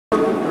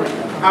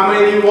How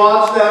many of you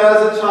watched that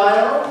as a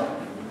child?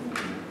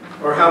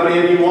 Or how many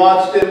of you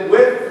watched it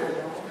with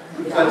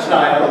a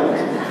child?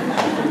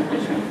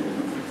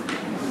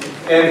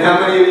 And how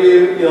many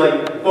of you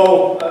like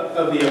both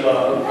of the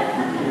above?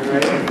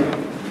 Right?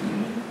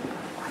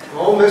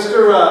 Oh,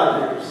 Mr.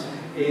 Rogers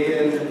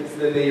in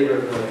the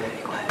neighborhood.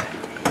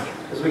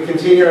 As we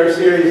continue our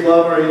series,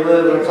 Love Where You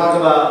Live, we're going to talk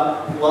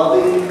about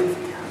loving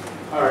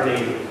our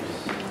neighbors.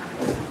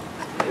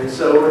 And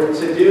so we're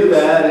to do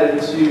that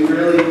and to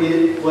really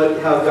get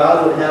how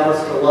God would have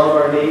us to love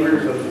our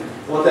neighbors and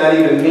what that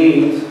even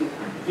means.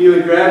 If you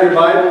would grab your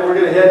Bible, we're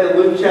going to head to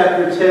Luke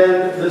chapter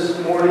 10 this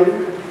morning.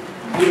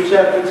 Luke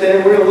chapter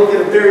 10, we're going to look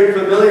at a very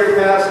familiar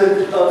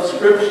passage of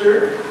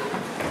Scripture.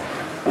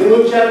 In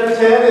Luke chapter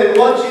 10, and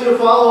want you to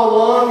follow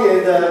along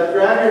and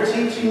grab your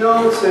teaching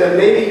notes. And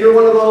maybe you're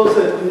one of those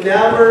that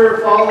never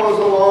follows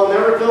along,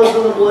 never fills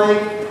in the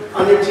blank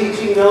on your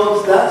teaching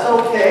notes. That's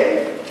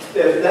okay.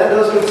 If that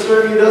doesn't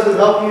serve you, doesn't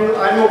help you,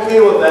 I'm okay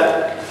with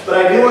that.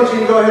 But I do want you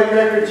to go ahead and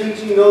grab your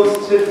teaching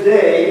notes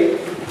today,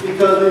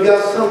 because we've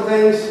got some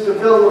things to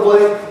fill in the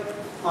blank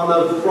on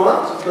the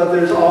front, but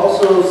there's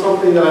also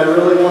something that I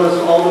really want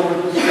us all to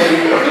participate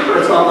in.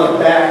 It's on the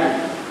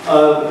back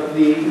of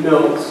the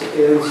notes.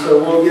 And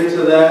so we'll get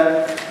to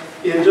that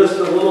in just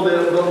a little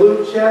bit. But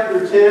Luke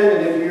chapter 10,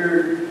 and if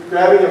you're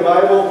grabbing a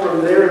Bible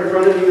from there in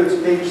front of you, it's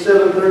page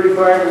 735.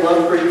 I'd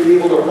love for you to be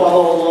able to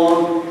follow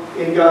along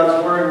in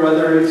God's Word,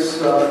 whether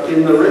it's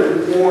in the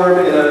written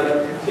form,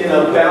 in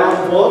a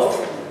bound book,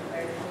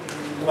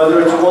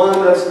 whether it's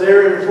one that's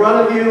there in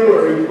front of you,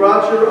 or you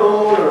brought your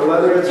own, or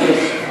whether it's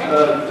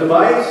a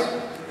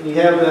device, and you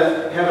have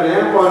an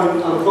app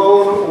on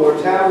phone or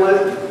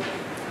tablet.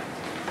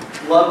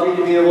 Love for you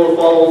to be able to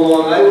follow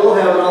along. I will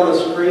have it on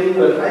the screen,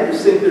 but I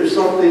just think there's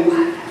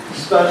something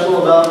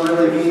special about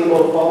really being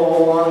able to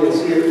follow along and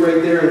see it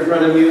right there in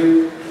front of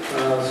you.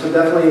 So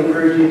definitely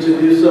encourage you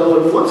to do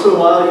so. And once in a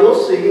while you'll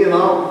see, and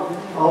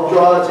I'll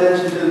draw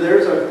attention to,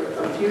 there's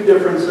a few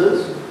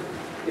differences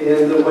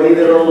in the way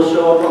that it will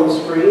show up on the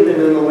screen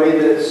and in the way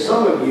that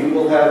some of you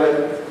will have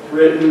it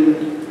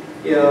written,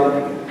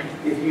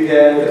 if you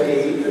have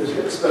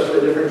especially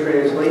a different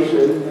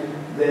translation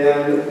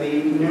than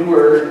the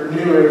newer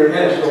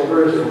international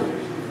version.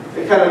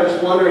 I kind of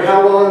just wonder,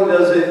 how long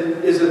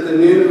is it the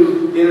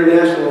new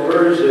international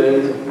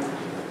version,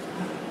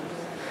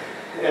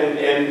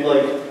 and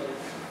like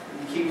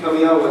keep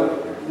coming out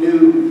with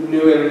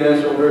new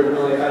international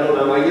version? Like, I don't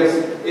know. I guess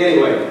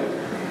anyway.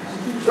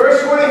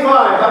 Verse 25.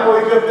 How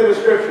about we jump into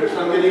Scripture?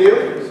 Something to you?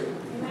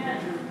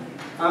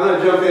 I'm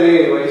going to jump in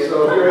anyway.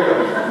 So here we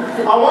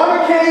go. On one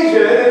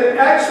occasion, an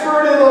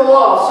expert in the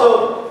law.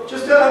 So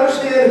just to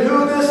understand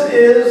who this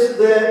is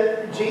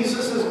that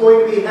Jesus is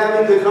going to be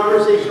having the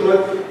conversation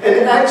with,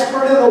 an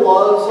expert in the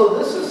law. So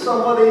this is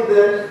somebody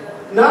that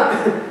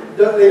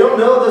they don't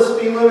know the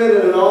speed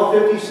limit in all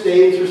 50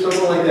 states or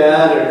something like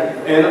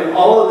that, and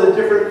all of the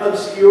different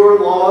obscure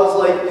laws.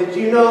 Like, did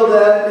you know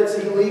that it's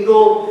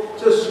illegal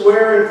to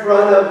swear in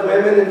front of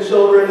women and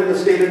children in the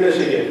state of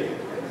Michigan?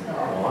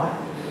 What?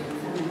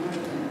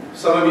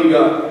 Some of you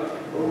go,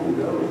 oh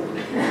no.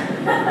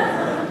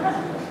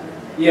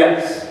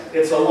 Yes,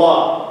 it's a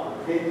law.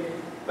 Okay?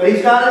 But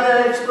he's not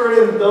an expert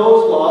in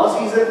those laws.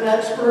 He's an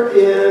expert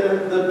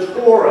in the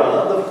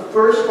Torah, the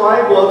first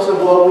 5 books of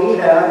what we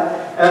have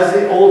as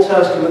the Old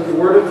Testament, the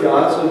Word of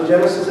God. So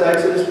Genesis,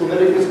 Exodus,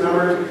 Leviticus,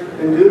 Numbers,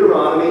 and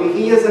Deuteronomy.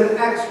 He is an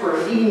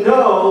expert. He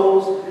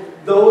knows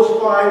those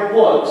 5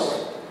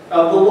 books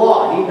of the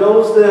law. He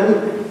knows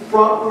them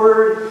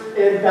frontward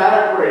and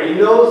backward. He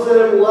knows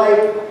them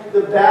like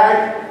the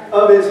back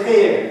of his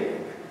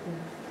hand.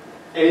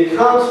 And he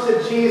comes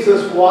to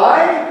Jesus.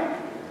 Why?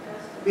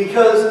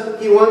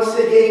 Because he wants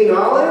to gain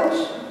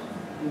knowledge?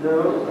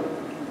 No.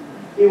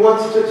 He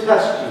wants to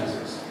test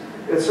Jesus.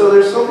 And so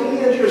there's something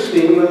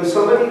interesting when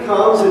somebody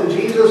comes and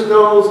Jesus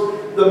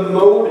knows the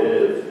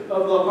motive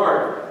of the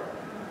heart.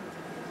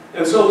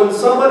 And so when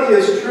somebody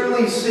is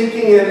truly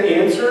seeking an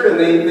answer and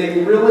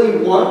they really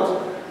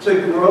want to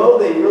grow,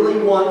 they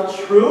really want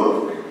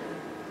truth,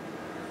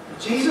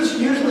 Jesus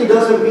usually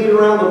doesn't beat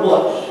around the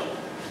bush.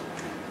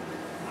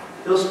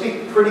 He'll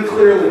speak pretty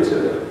clearly to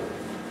them.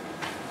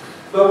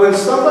 But when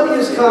somebody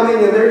is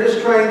coming and they're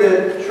just trying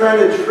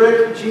to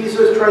trick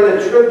Jesus, trying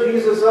to trip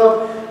Jesus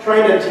up,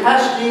 trying to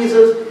test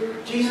Jesus,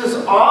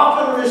 Jesus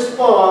often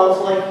responds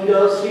like he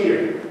does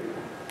here.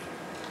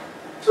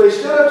 So he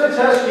stood up to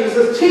test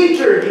Jesus.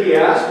 Teacher, he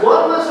asked,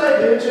 what must I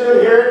do to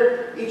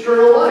inherit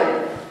eternal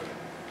life?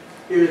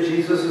 Here's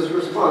Jesus'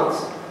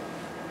 response.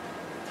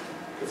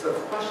 It's a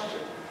question.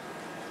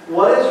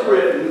 What is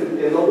written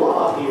in the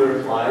law? He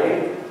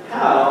replied.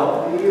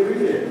 How do you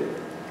read it?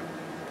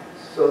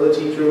 So the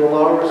teacher in the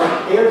law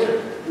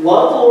answered,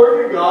 love the Lord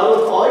your God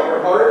with all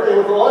your heart, and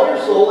with all your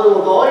soul, and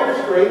with all your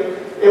strength,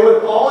 and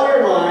with all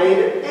your mind,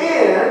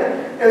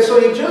 and so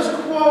he just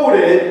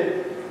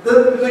quoted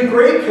the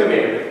great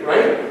commandment,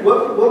 right?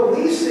 What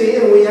we see,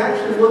 and we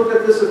actually looked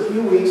at this a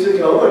few weeks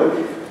ago,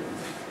 and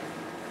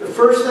The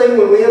first thing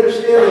when we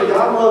understand that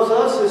God loves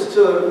us is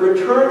to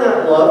return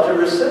that love, to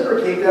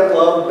reciprocate that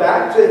love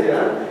back to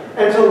Him,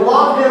 and to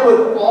love Him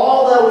with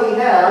all that we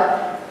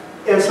have.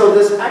 And so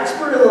this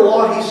expert in the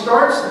law, he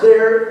starts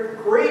their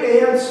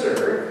great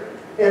answer,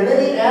 and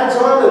then he adds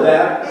on to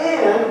that,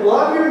 and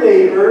love your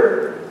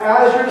neighbor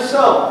as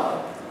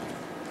yourself.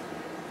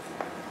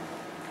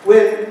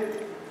 When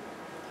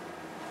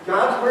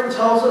God's Word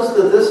tells us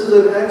that this is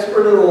an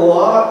expert in the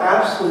law,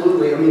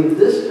 absolutely. I mean,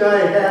 this guy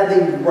had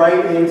the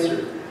right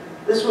answer.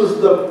 This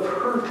was the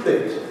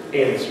perfect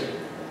answer.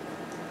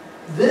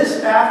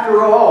 This,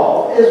 after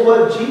all, is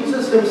what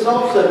Jesus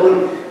Himself said.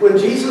 When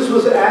Jesus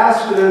was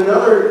asked in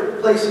another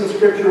place in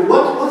Scripture,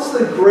 what's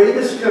the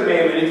greatest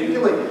commandment? If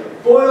you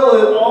could boil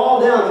it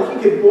all down, if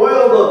you could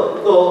boil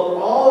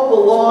all the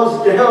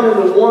laws down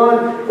into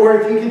one, or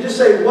if you could just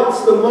say,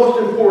 what's the most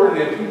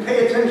important? If you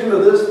pay attention to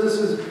this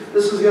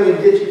is going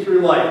to get you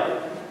through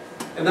life.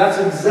 And that's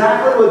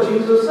exactly what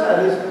Jesus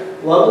said,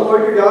 is love the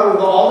Lord your God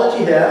with all that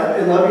you have,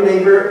 and love your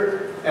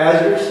neighbor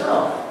as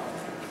yourself.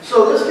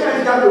 So this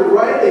guy's got the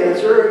right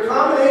answer, a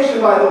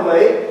combination, by the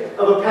way,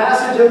 of a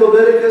passage in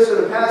Leviticus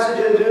and a passage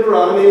in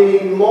Deuteronomy,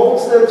 and he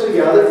molds them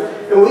together.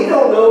 And we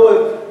don't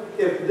know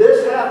if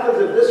this happens,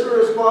 if this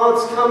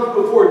response comes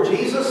before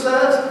Jesus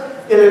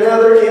says in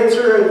another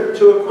answer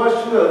to a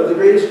question of the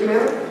greatest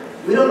commandment.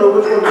 We don't know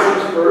which one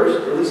comes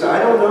first, or at least I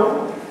don't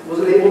know.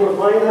 Wasn't able to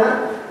find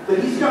that. But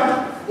he's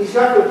got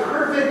the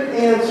perfect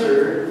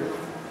answer,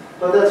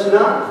 but that's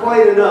not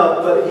quite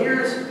enough. But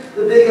here's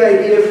the big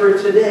idea for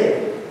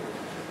today.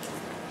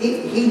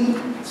 He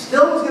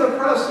still is going to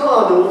press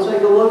on, and we'll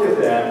take a look at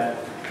that.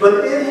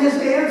 But in his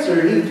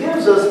answer, he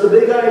gives us the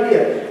big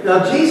idea.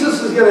 Now,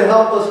 Jesus is going to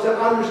help us to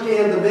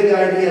understand the big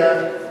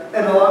idea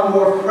in a lot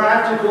more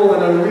practical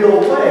and a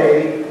real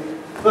way.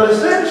 But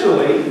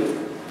essentially,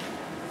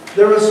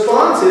 the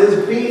response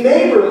is, be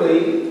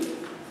neighborly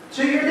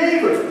to your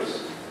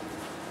neighbors.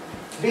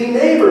 Be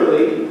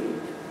neighborly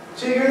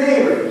to your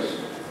neighbors.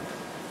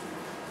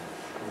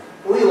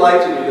 We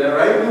like to do that,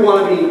 right? We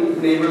want to be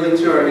neighborly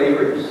to our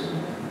neighbors.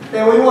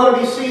 And we want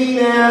to be seen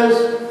as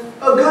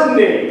a good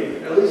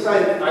neighbor. At least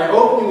I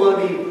hope you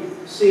want to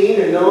be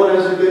seen and known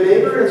as a good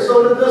neighbor, and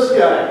so did this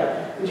guy.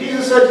 And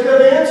Jesus said, you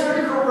have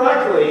answered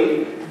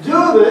correctly.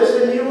 Do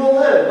this and you will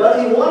live.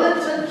 But he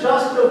wanted to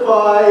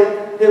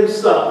justify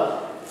himself.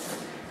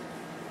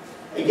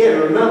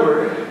 Again,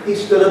 remember, he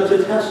stood up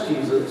to test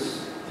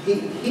Jesus.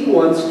 He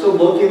wants to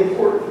look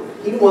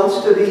important. He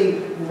wants to be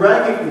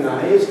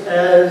recognized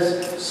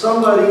as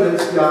somebody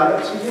that's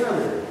got it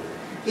together.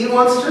 He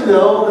wants to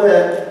know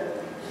that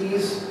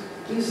he's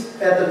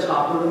at the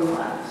top of the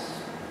class.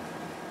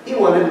 He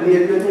wanted to be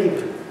a good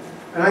neighbor.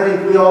 And I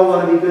think we all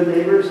want to be good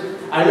neighbors.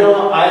 I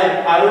know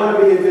I want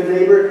to be a good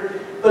neighbor.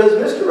 But as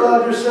Mr.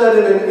 Rogers said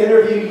in an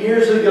interview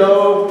years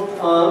ago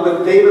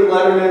with David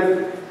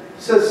Letterman,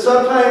 he says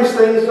sometimes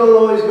things don't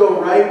always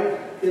go right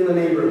in the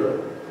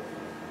neighborhood.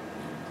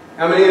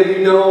 How many of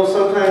you know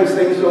sometimes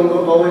things don't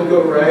always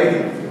go right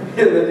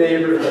in the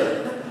neighborhood?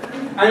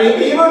 I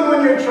mean, even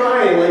when you're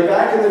trying, like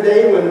back in the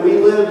day when we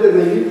lived in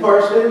the youth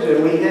parsonage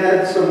and we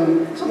had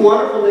some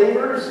wonderful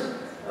neighbors.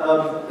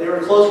 They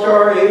were close to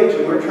our age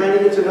and we're trying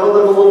to get to know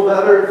them a little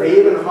better.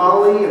 Dave and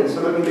Holly, and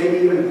some of you maybe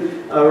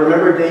even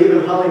remember Dave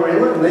and Holly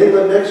Ramlin. And they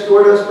lived next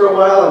door to us for a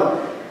while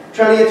and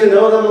trying to get to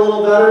know them a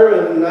little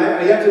better. And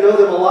I got to know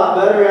them a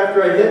lot better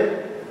after I hit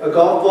a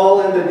golf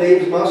ball into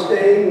Dave's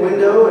Mustang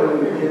window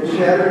and it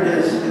shattered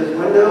his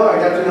window. I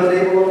got to know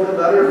Dave a little bit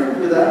better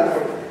through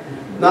that.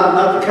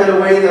 Not the kind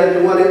of way that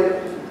you want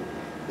to,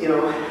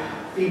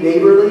 be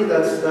neighborly.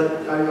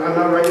 I'm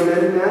not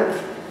recommending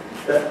that.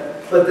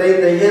 But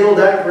they handled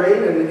that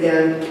great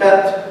and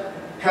kept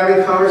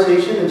having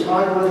conversation and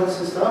talking with us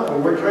and stuff.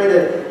 And we're trying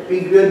to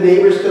be good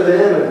neighbors to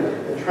them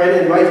and try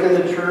to invite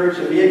them to church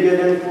and be a good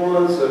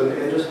influence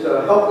and just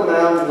help them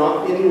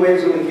out in any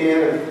ways that we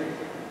can. And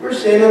we're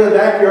standing in the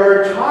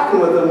backyard talking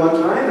with them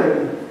one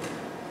time.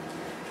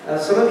 And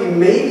some of you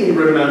maybe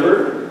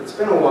remember, it's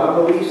been a while,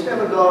 but we used to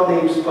have a dog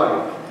named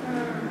Spike.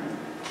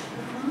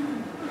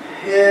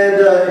 And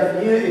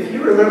if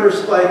you remember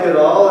Spike at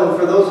all, and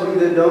for those of you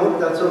that don't,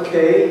 that's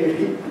okay.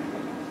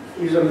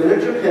 He's a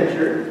miniature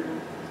pinscher.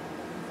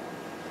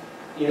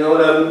 You know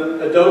what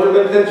a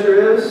Doberman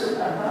pinscher is?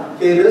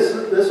 Okay,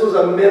 this was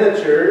a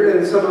miniature,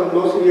 and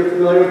most of you are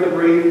familiar with the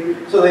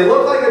breed. So they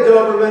look like a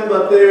Doberman,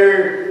 but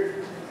they're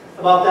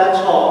about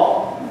that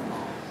tall.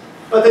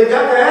 But they've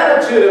got the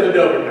attitude of a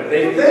Doberman.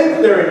 They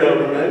think they're a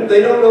Doberman.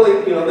 They don't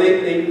really,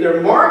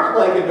 they're marked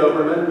like a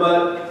Doberman,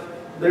 but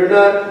they're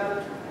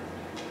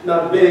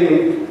not big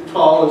and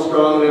tall and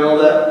strong and all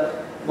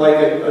that like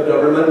a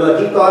Doberman, but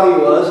he thought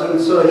he was,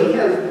 and so he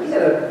had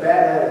a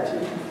bad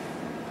attitude.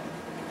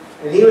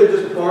 And he would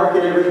just bark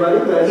at everybody,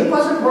 but he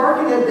wasn't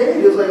barking at Dave.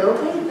 He was like,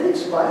 okay,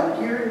 thanks,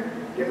 Spike, you're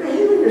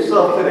behaving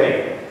yourself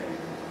today.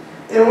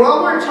 And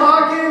while we're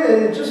talking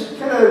and just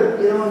kind of,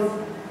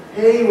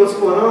 hey, what's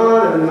going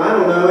on? And I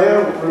don't know, I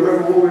don't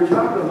remember what we were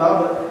talking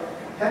about, but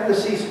happened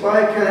to see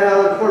Spike kind of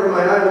out of the corner of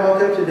my eye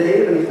walk up to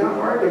Dave, and he's not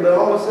barking, but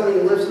all of a sudden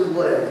he lifts his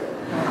leg.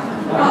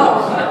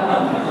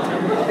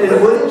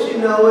 And wouldn't you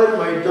know it,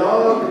 my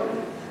dog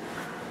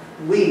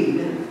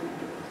weed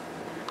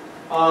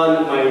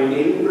on my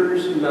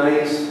neighbor's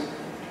nice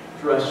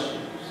dress shoes.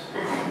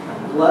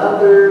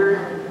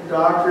 Leather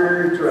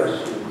doctor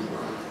dress shoes.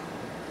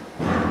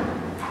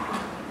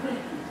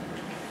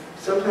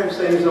 Sometimes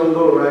things don't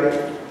go right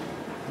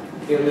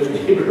in the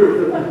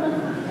neighborhood.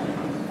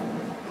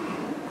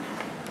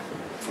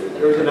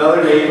 There was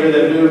another neighbor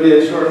that moved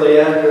in shortly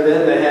after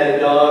then that had a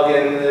dog,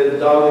 and the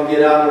dog would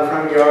get out in the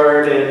front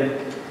yard, and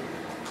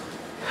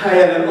I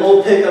had an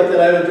old pickup that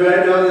I would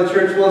drive down to the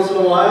church once in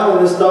a while,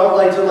 and this dog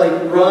liked to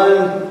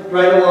run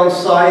right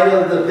alongside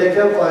of the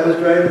pickup while I was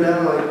driving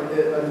down,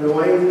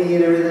 annoying me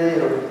and everything,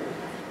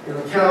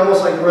 and kind of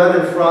almost run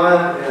in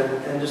front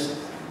and just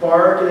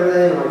bark and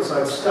everything,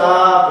 so I'd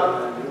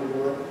stop, and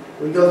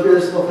we'd go through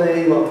this little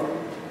thing. Well,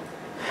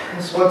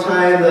 this one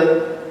time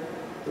the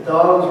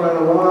dog was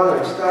running along,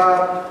 I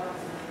stopped,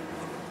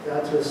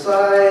 got to the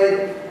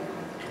side,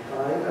 I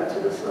got to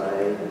the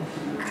side,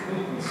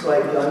 so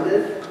I gunned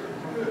it.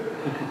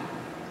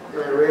 I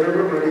ran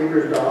over my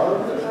neighbor's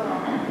dog.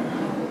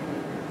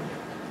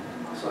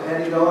 So I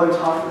had to go and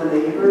talk to the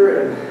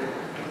neighbor and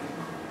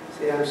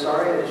say, I'm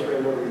sorry, I just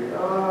ran over your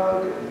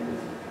dog, and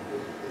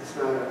it's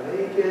not going to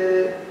make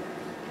it.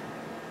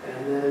 And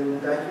then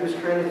Becky was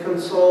trying to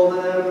console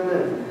them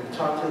and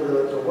talk to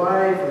the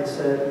wife and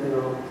said,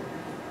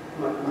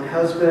 my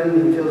husband,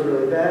 he feels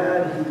really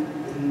bad.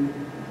 He'd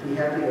be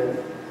happy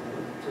to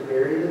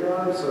bury the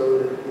dog so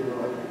that,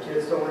 the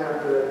kids don't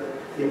have to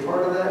be a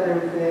part of that and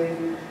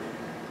everything.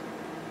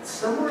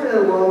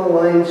 Somewhere along the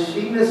line,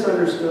 she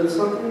misunderstood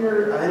something,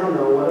 or I don't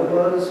know what it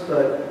was,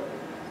 but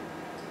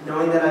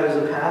knowing that I was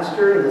a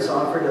pastor and this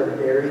offer to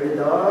bury the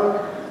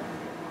dog,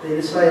 they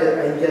decided,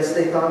 I guess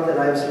they thought that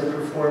I was going to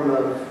perform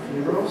a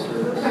funeral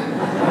service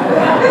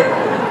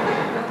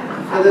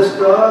for this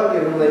dog,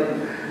 and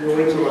we'll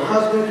wait till the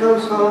husband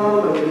comes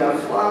home, and we got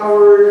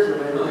flowers,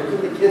 and I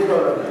think the kid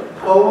wrote a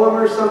poem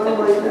or something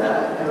like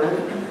that, and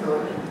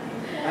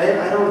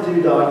I don't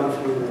do dog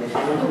funerals.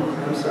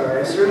 I'm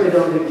sorry. I certainly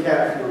don't do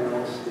cat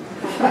funerals.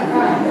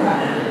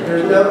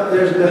 There's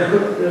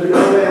no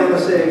way I'm going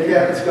to say a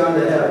cat that's gone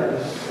to heaven.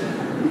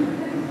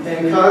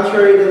 And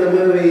contrary to the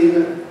movie,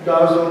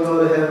 dogs don't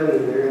go to heaven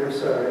either. I'm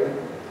sorry.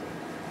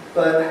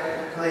 But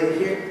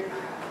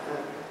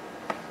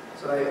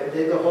so I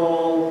did the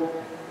whole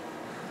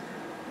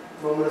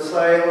moment of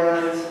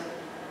silence.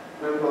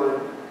 And I'm going,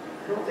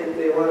 I don't think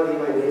they want to be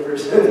my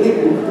neighbors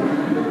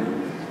anymore.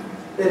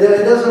 And then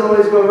it doesn't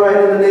always go right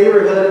in the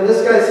neighborhood. And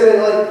this guy said,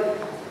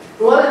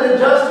 he wanted to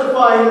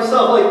justify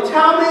himself,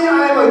 tell me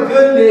I'm a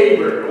good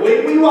neighbor.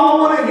 We all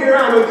want to hear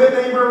I'm a good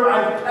neighbor.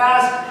 I've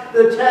passed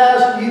the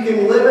test. You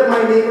can live in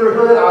my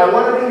neighborhood. I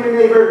want to be your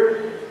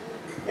neighbor.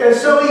 And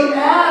so he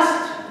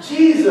asked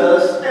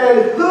Jesus,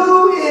 and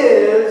who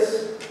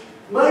is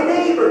my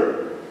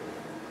neighbor?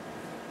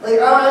 I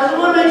just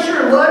want to make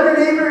sure, love your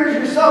neighbor as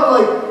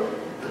yourself.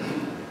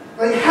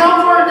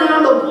 How far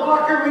down the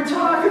block are we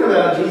talking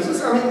about,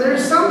 Jesus? I mean,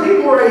 there's some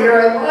people right here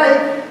I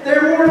like.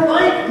 They're more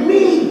like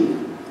me.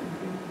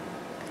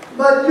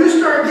 But you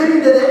start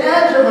getting to the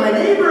edge of my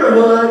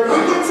neighborhood,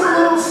 it gets a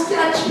little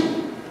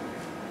sketchy.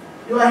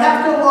 Do I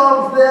have to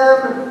love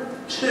them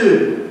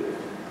too?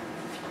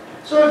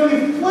 So if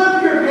you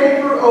flip your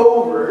paper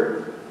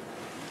over,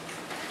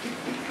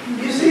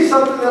 you see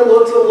something that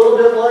looks a little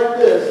bit like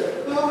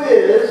this. Who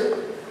is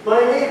my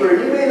neighbor?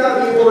 You may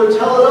not be able to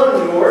tell it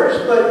on yours,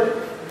 but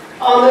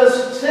on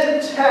this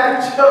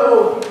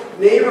tic-tac-toe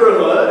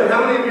neighborhood,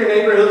 how many of your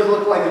neighborhoods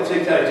look like a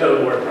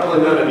tic-tac-toe board?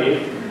 Probably none of you.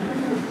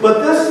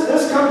 But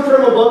this comes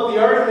from a book, The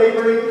Art of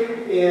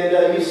Neighboring,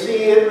 and you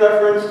see it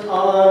referenced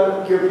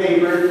on your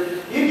paper.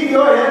 You can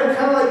go ahead and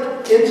kind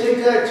of in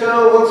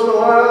tic-tac-toe once in a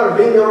while, or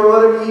bingo or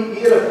whatever, you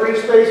get a free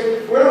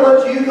space. We're going to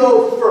let you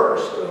go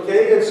first,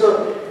 okay? And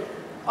so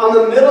on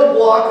the middle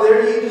block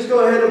there, you just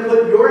go ahead and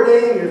put your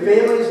name, your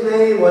family's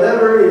name,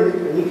 whatever,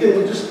 and you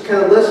can just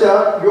kind of list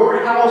out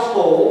your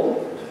household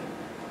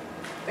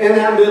in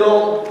that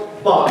middle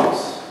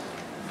box.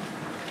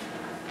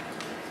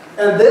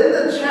 And then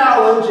the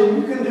challenge, and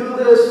you can do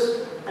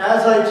this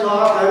as I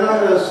talk. I'm not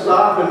going to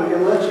stop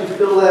and let you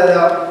fill that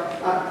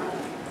out.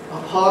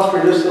 I'll pause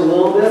for just a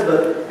little bit,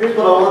 but here's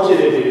what I want you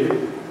to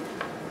do.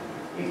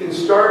 You can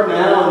start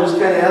now, and just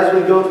kind of as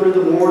we go through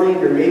the morning,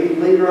 or maybe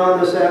later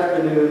on this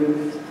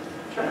afternoon,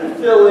 try to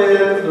fill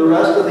in the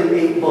rest of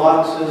the 8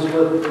 boxes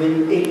with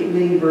the 8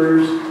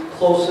 neighbors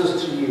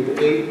closest to you.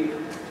 8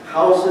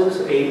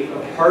 houses, 8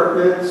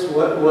 apartments,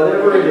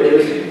 whatever it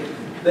is,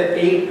 the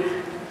 8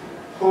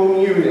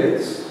 home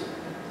units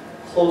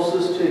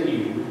closest to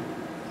you.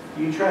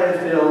 You try to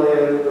fill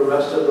in the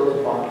rest of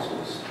those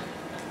boxes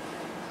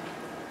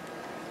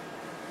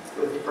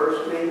with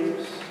first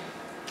names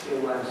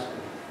and last names.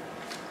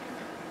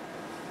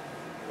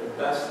 The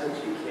best that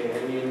you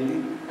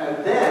can.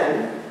 And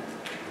then,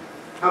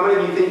 how many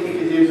of you think you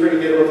can do pretty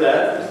good with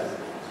that?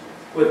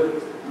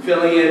 With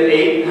filling in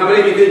 8? How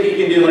many of you think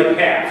you can do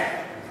half?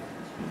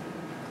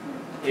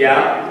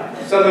 Yeah.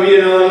 Some of you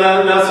know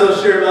I'm not so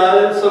sure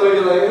about it. Some of you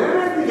are like,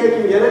 I think I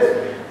can get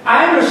it.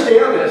 I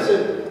understand this.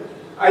 And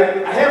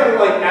I haven't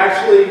like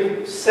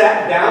actually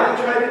sat down and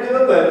tried to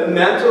do it, but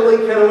mentally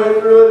kind of went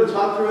through it and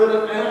talked through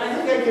it. And I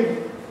think I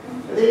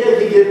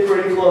could get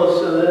pretty close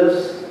to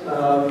this.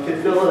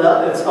 Could fill it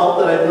up. It's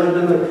helped that I've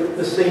lived in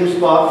the same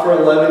spot for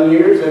 11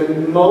 years,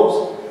 and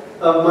most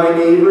of my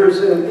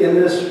neighbors in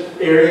this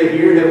area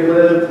here have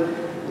lived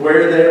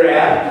where they're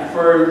at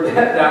for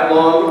that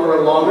long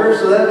or longer,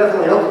 so that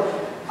definitely helps.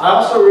 I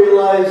also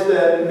realize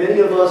that many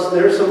of us,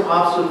 there's some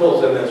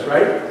obstacles in this,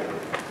 right?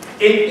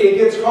 It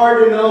gets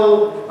hard to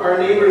know our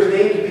neighbors'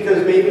 names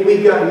because maybe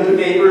we've got new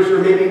neighbors or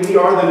maybe we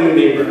are the new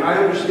neighbor.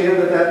 I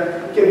understand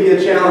that can be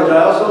a challenge.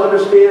 I also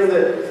understand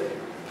that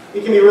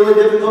it can be really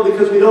difficult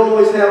because we don't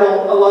always have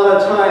a lot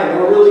of time.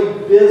 We're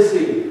really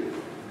busy.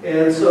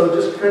 And so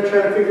just trying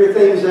to figure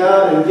things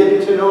out and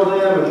getting to know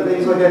them and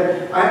things like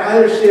that. I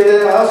understand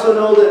that. I also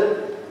know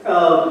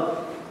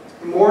that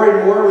more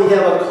and more we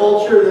have a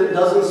culture that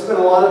doesn't spend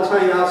a lot of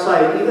time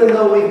outside. Even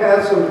though we've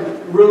had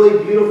some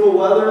really beautiful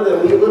weather,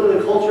 that we live in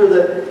a culture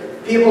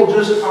that people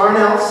just aren't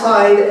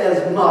outside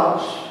as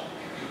much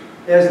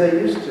as they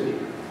used to be.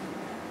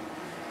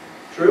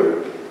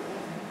 True?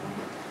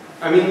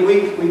 I mean,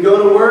 we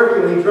go to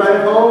work and we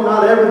drive home,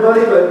 not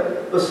everybody,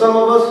 but some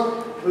of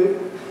us,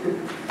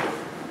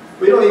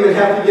 we don't even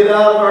have to get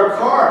out of our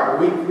car.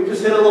 We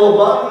just hit a little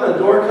button, a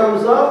door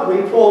comes up,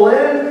 we pull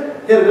in,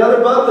 hit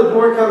another button, the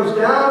door comes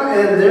down,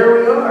 and there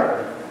we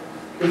are.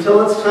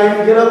 Until it's time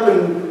to get up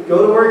and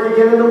go to work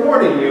again in the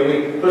morning. You know,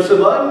 we push the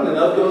button and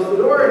up goes the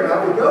door and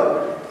out we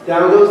go.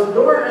 Down goes the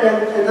door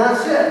and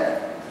that's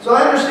it. So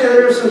I understand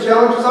there are some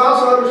challenges. I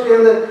also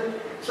understand that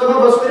some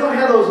of us, we don't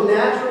have those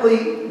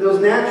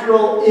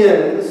natural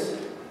ends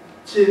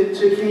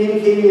to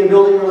communicating and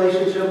building a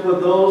relationship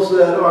with those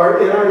that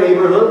are in our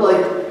neighborhood.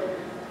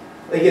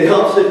 Like it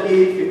helps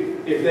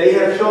if they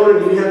have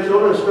children, you have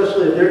children,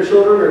 especially if their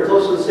children are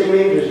close to the same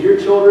age as your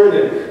children,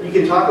 and you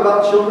can talk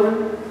about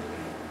children.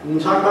 You can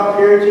talk about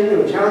parenting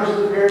and the challenges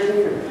of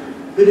parenting. And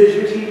who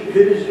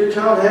does your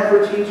child have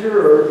for a teacher,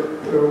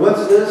 or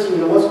what's this? You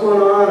know, what's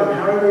going on, and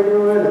how are they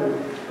doing,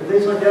 and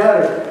things like that.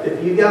 Or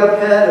if you got a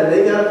pet and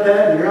they got a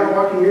pet, and you're out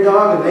walking your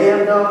dog and they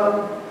have a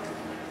dog,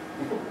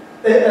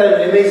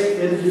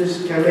 it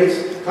just kind of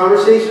makes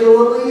conversation a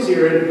little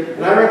easier.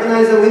 And I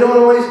recognize that we don't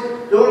always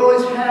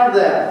have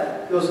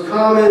those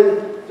common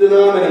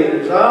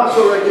denominators. I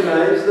also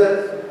recognize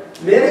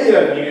that many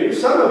of you,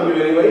 some of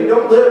you anyway,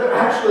 don't live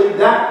actually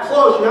that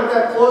close. You're not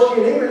that close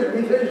to your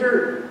neighbors because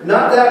you're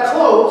not that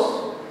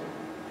close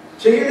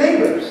to your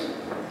neighbors.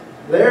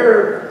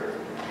 They're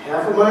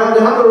half a mile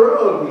down the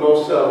road,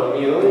 most of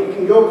them. You know, you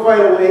can go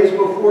quite a ways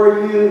before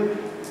you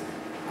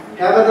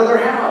have another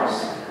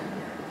house.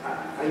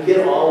 I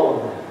get all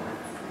of that.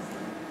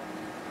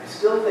 I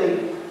still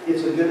think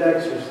it's a good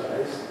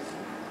exercise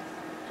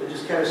to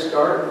just kind of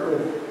start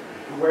with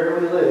where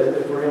we live.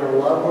 If we're going to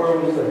love where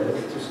we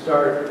live, to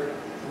start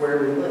where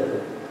we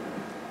live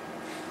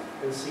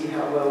and see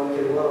how well we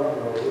can love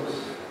those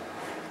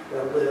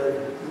that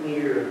live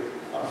near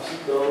us,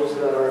 those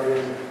that are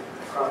in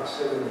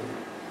proximity.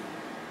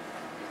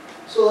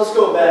 So let's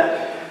go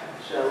back,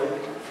 shall we?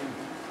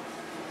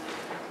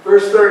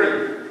 Verse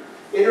 30.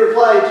 In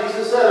reply,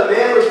 Jesus said, a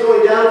man was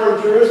going down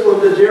from Jerusalem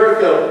to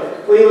Jericho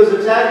when he was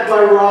attacked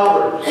by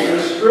robbers. They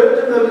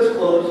stripped him of his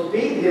clothes,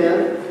 beat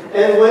him,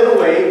 and went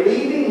away,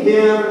 leaving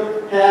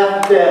him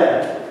half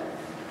dead.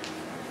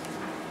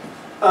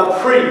 A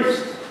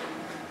priest,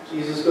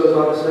 Jesus goes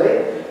on to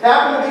say,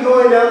 happened to be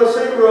going down the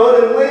same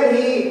road, and when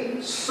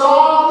he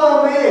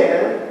saw the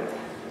man,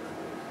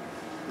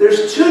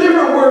 there's two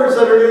different words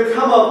that are going to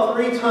come up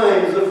 3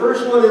 times. The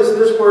first one is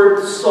this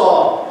word,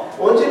 saw. I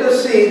want you to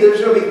see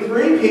there's going to be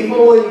 3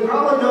 people, and you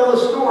probably know the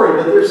story,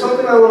 but there's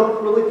something I want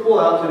to really pull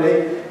out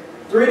today.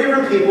 3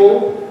 different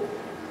people.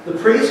 The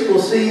priest,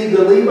 will see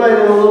the Levite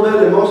in a little bit,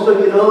 and most of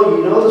you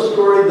know the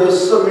story, the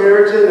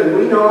Samaritan, and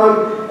we know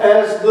him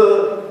as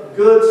the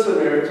Good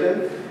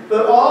Samaritan.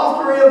 But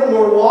all 3 of them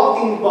were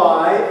walking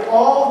by.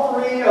 All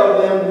 3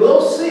 of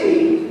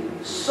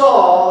them,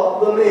 saw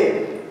the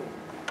man.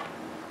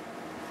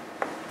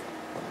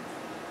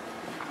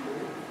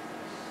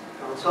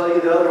 I'll tell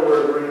you the other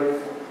word we're going to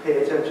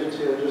pay attention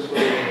to in just a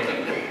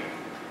minute.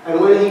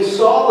 And when he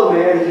saw the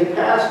man, he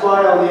passed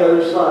by on the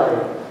other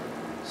side.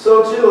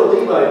 So too a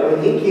Levite,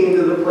 when he came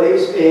to the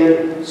place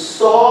and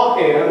saw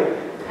him,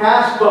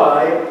 passed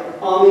by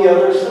on the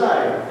other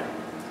side.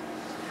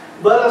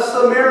 But a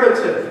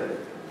Samaritan.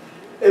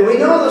 And we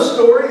know the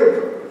story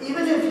of,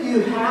 even if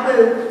you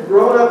haven't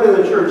grown up in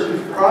the church,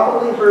 you've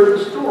probably heard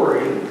the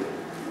story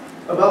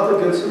about the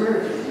Good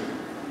Samaritan.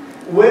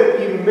 What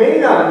you may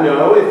not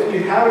know, if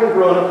you haven't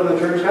grown up in the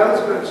church,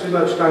 haven't spent too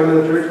much time in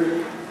the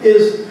church,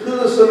 is who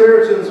the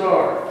Samaritans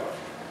are.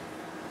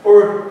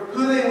 Or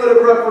who they would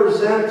have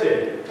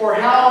represented. Or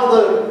how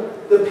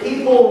the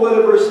people would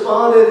have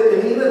responded,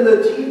 and even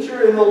the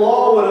teacher in the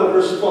law would have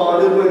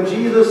responded when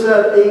Jesus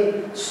said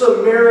a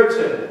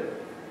Samaritan.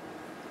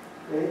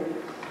 Okay?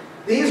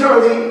 These are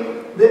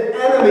the the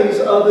enemies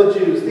of the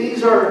Jews.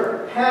 These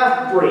are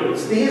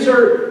half-breeds. These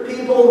are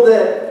people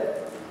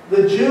that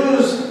the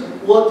Jews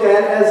looked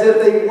at as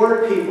if they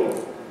weren't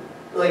people.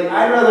 Like,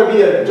 I'd rather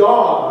be a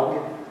dog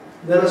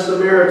than a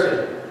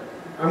Samaritan.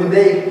 I mean,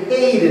 they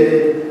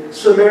hated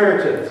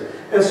Samaritans.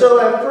 And so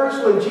at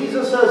first, when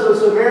Jesus says a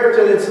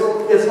Samaritan, it's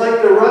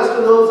like the rest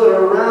of those that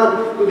are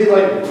around would be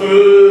like,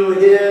 boo,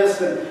 yes.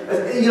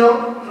 And, you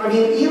know, I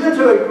mean, even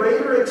to a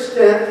greater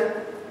extent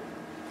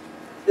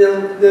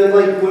than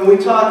like when we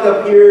talk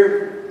up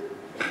here,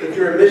 if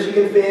you're a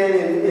Michigan fan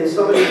and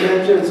somebody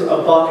mentions a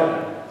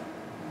Buckeye.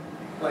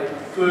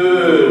 Like,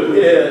 boo,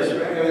 yes.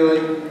 Right? I mean,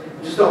 like,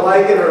 you just don't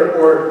like it.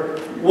 Or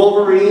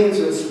Wolverines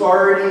and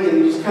Sparty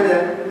and just kind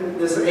of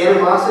this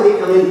animosity.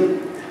 I mean,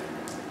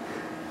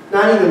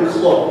 not even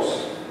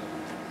close.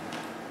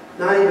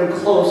 Not even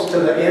close to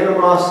the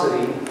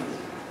animosity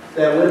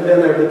that would have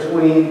been there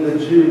between the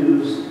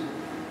Jews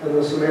and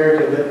the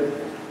Samaritan.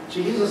 But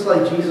Jesus,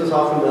 like Jesus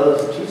often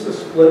does,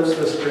 Jesus flips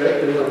the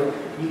script and like,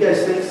 you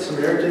guys think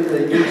Samaritans,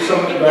 they do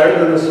something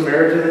better than the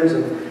Samaritans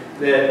and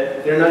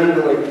that they're not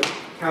even like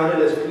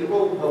counted as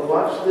people? But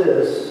watch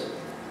this.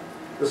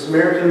 The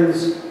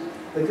Samaritan's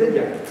the good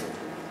guy.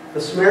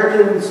 The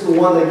Samaritan's the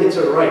one that gets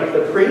it right.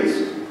 The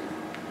priest,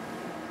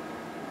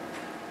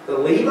 the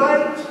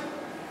Levite.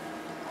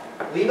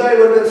 Levite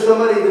would have been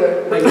somebody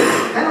that, like,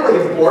 kind of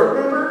like a board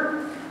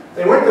member.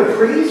 They weren't the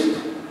priest,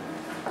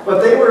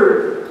 but they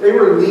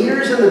were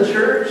leaders in the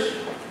church.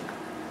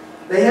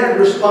 They had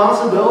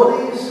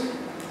responsibilities.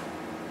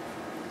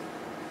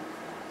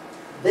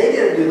 They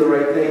didn't do the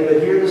right thing,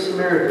 but here the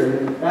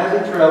Samaritan,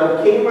 as he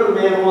traveled, came where the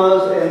man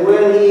was, and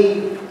when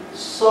he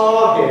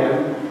saw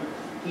him,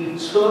 he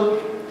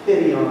took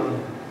pity on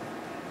him.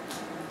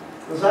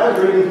 As I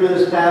was reading through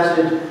this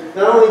passage,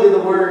 not only did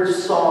the word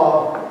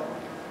saw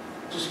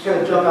just kind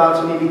of jump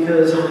out to me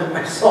because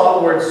I saw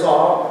the word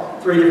saw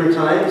 3 different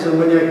times, and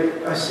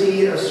when I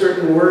see a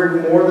certain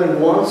word more than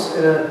once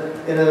in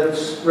a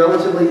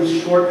relatively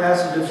short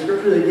passage of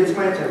Scripture that gets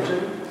my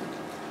attention,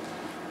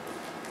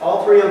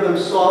 all 3 of them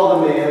saw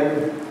the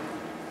man,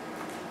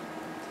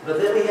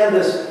 but then we have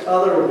this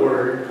other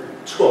word,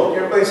 took.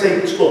 Everybody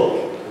say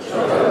took.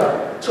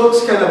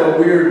 Took's kind of a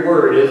weird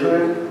word, isn't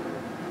it?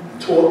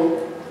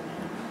 Took.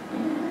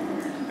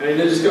 And they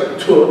just got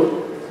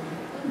took.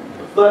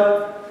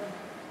 But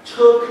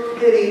took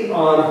pity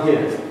on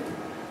him.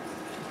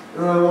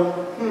 And I went,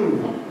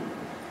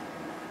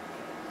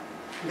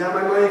 got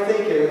my mind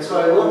thinking. And so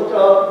I looked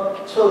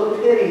up,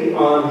 took pity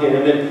on him.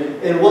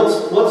 And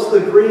what's the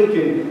Greek?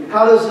 And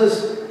how does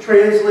this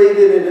translate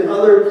it in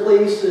other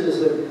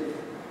places? And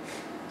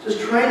just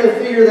trying to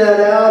figure that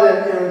out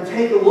and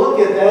take a look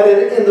at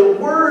that. And the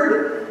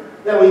word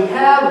that we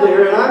have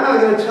there, and I'm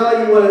not going to tell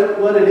you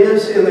what it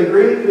is in the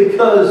Greek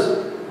because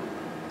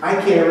I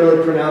can't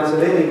really pronounce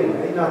it anyway.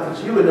 Not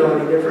that you would know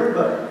any different,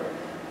 but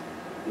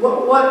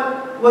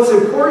what's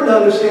important to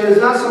understand is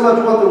not so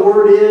much what the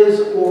word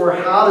is or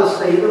how to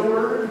say the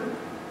word.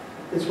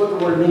 It's what the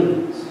word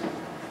means.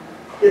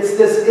 It's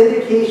this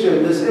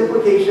indication, this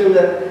implication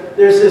that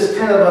there's this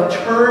kind of a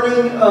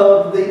turning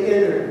of the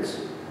innards.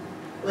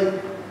 Like,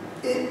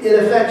 it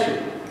affects you.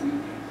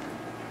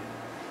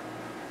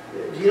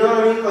 Do you know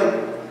what I mean? Like,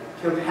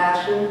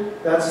 compassion,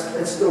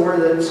 that's the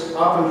word that's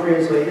often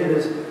translated,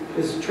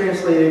 is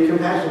translated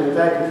compassion. In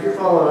fact, if you're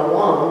following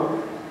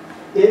along,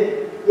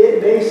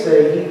 it may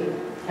say he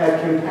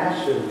had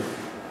compassion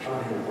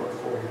on him or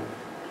for him.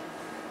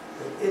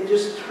 It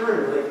just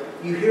turned. Like,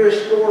 you hear a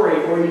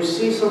story or you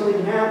see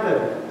something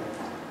happen,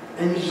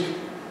 and you just,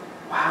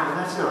 wow,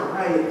 that's not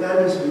right.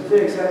 That needs to be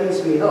fixed. That needs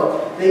to be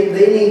helped. They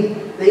need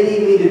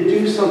me to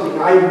do something.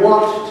 I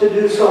want to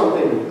do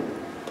something.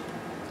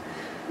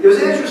 It was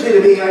interesting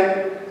to me.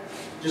 I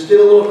just did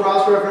a little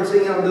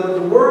cross-referencing on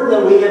the word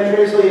that we have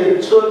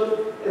translated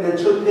took and then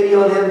took pity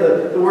on him.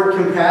 The word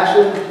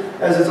compassion,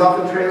 as it's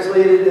often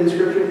translated in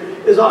Scripture,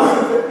 is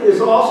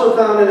also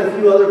found in a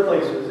few other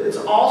places. It's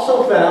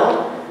also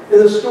found in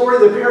the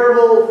story, the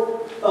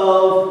parable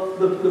of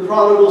the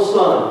prodigal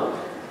son.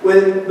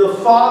 When the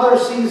father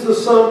sees the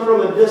son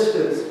from a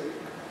distance,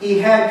 he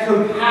had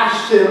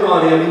compassion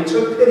on him. He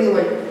took pity,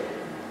 like,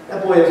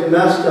 that boy is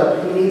messed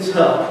up. He needs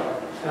help.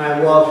 And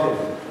I love him.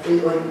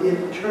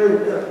 It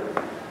turned up.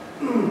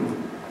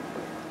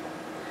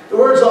 The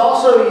word's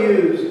also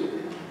used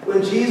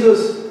when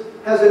Jesus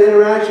has an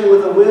interaction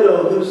with a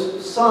widow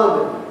whose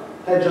son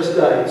had just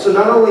died. So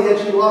not only had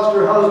she lost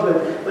her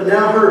husband, but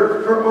now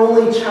her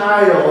only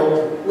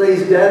child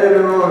lays dead in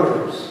her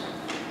arms.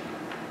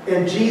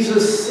 And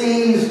Jesus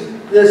sees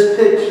this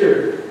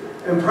picture.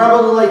 And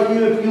probably like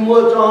you, if you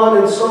looked on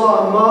and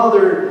saw a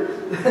mother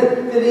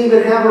that didn't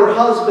even have her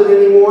husband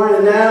anymore,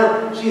 and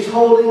now she's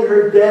holding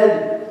her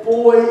dead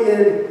boy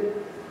in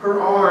her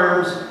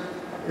arms,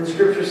 and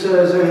Scripture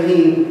says, and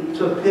he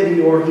took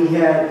pity, or he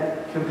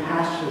had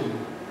compassion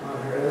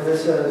on her. And then it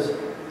says,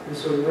 and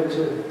so he went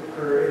to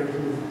her and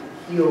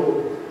he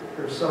healed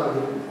her son.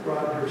 He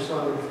brought her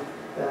son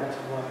back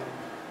to life.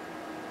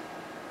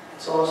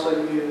 It's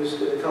also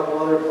used in a couple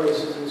other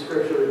places in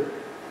Scripture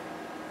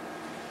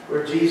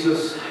where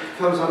Jesus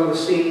comes on the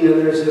scene, and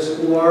there's this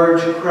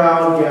large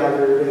crowd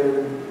gathered,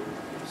 and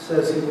it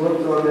says he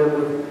looked on them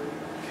with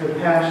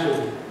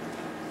compassion.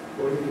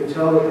 Well, you can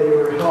tell that they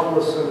were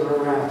helpless and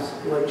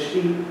harassed, like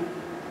sheep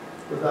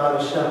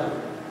without a shepherd.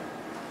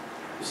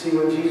 You see,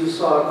 when Jesus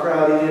saw a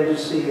crowd, he didn't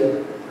just see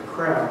a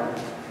crowd.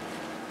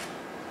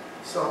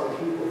 He saw the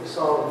people, he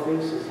saw the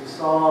faces, he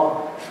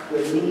saw the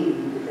need,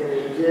 and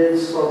it did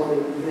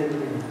something in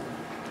him.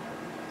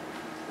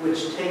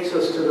 Which takes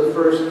us to the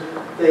first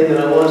thing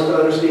that I want us to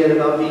understand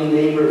about being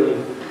neighborly.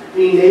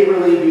 Being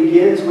neighborly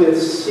begins with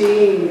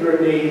seeing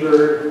your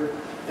neighbor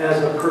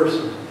as a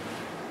person.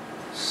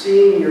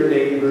 Seeing your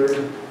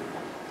neighbor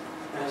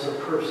as a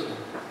person.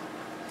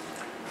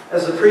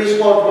 As the priest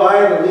walked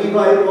by and the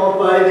Levite walked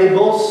by, they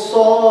both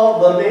saw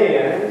the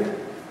man,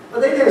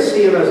 but they didn't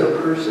see him as a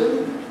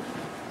person.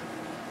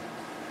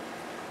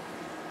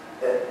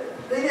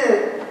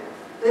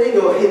 They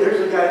didn't go, hey,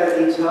 there's a guy that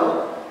needs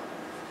help.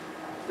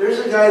 There's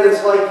a guy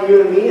that's like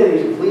you and me and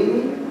he's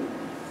bleeding.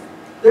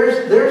 There's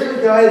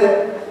a guy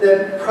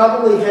that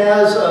probably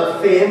has a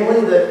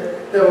family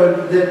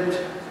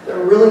that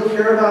really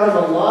care about him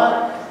a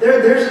lot.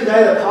 There's a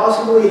guy that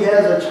possibly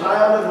has a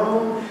child at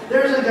home.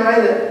 There's a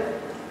guy that,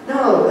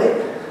 no,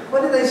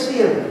 what did they see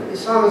him? They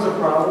saw him as a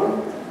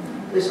problem.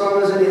 They saw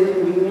him as an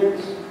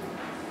inconvenience.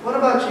 What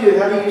about you?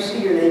 How do you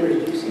see your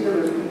neighbors? Do you see them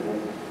as people?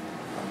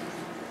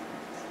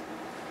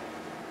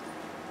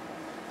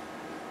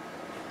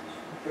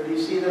 Or do you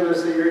see them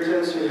as the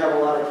irritants who have a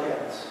lot of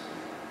cats?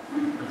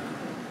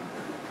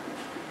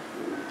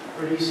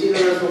 Or do you see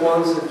them as the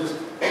ones that just,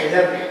 they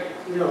have,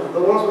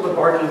 the ones with the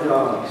barking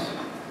dogs?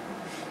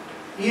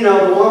 The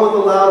one with the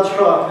loud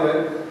truck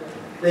that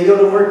they go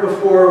to work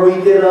before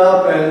we get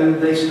up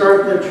and they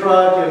start the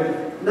truck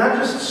and not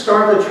just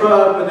start the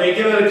truck, but they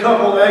give it a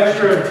couple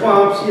extra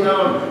clumps,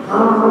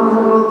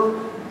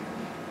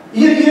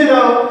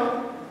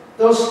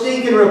 those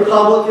stinking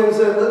Republicans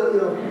that,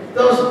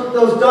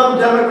 those dumb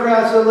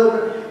Democrats that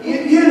live,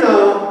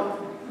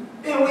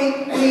 and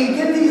we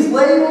get these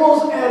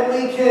labels and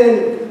we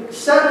can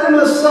set them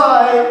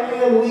aside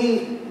and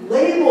we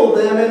label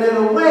them and in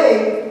a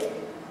way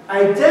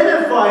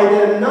identify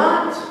them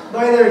not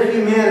by their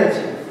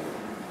humanity,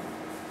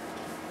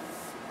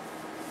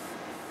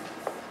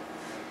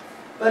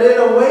 but in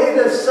a way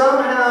that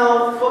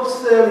somehow puts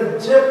them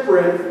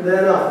different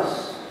than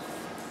us,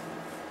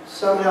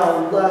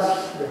 somehow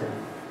less than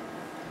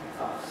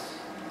us.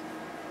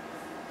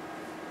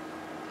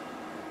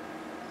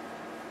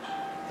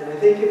 And I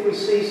think if we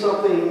see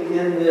something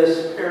in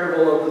this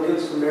parable of the Good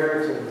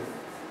Samaritan,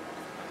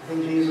 I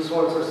think Jesus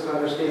wants us to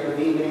understand that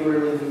being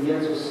neighborly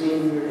begins with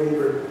seeing your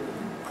neighbor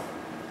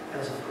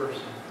as a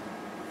person.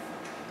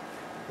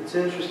 It's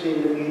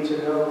interesting to me to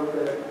note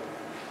that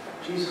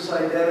Jesus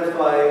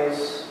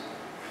identifies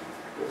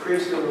the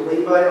priest and the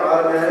Levite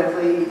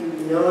automatically.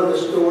 You know in the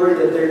story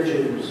that they're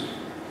Jews.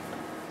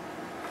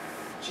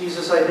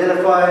 Jesus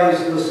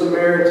identifies the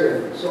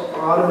Samaritan, so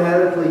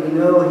automatically you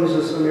know he's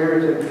a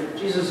Samaritan.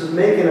 Jesus is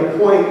making a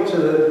point to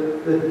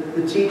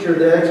the teacher,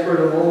 the expert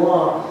of the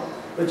law.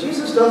 But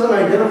Jesus doesn't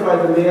identify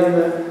the man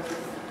that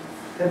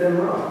had been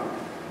robbed.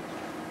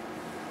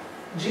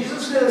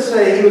 Jesus didn't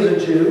say he was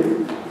a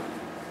Jew.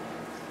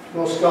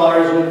 Most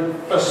scholars would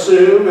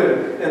assume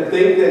and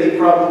think that he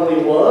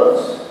probably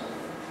was.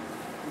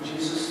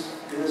 Jesus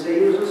didn't say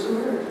he was a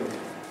Samaritan.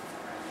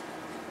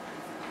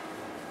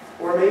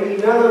 Or maybe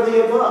none of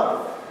the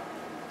above.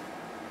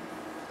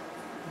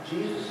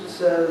 Jesus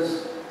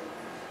says,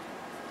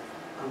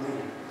 a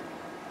man.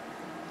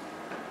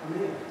 A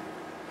man.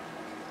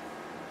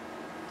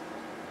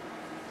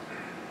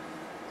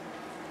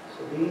 So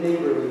being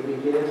neighborly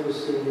begins with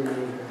seeing your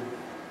neighbor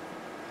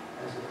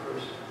as a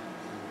person.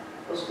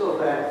 Let's go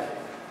back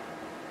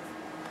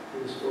to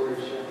the story,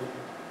 shall we?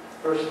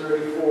 Verse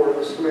 34,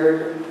 the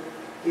Samaritan,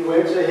 he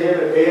went to him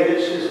and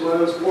bandaged his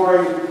wounds,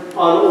 pouring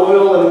on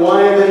oil and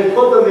wine. Then he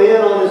put the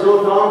man on his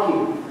own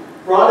donkey,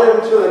 brought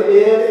him to an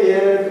inn,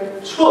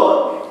 and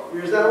took,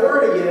 here's that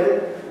word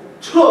again,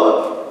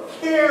 took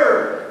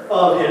care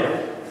of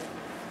him.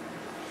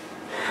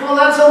 Well,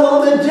 that's a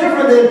little bit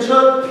different than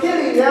took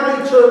pity. Now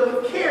he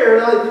took care.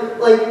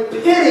 Like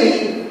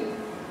pity,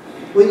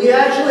 when you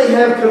actually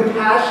have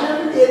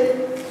compassion,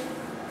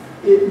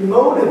 it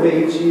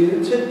motivates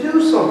you to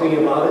do something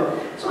about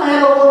it. So I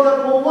had to look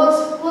up, well,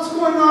 what's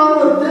going on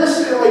with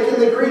this, like in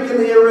the Greek and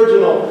the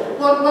original?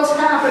 What's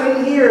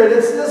happening here? And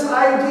it's this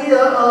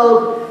idea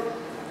of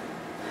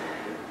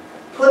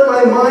put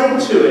my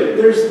mind to it.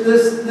 There's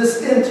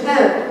this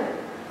intent.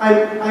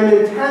 I'm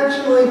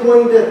intentionally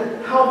going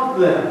to help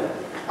them.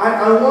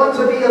 I want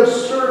to be of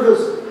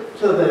service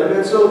to them.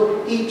 And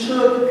so he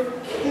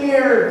took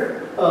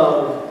care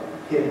of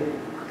him.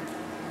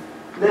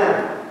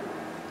 Now,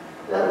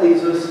 that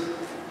leads us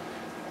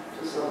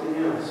to something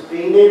else.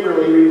 Being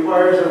neighborly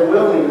requires a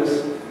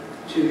willingness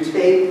to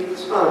take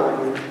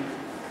time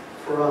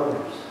for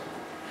others.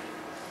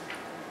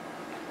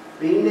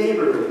 Being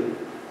neighborly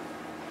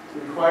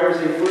requires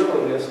a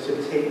willingness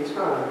to take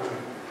time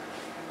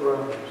for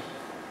others.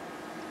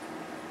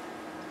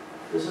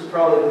 This is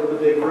probably the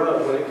big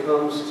rub when it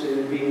comes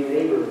to being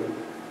neighborly.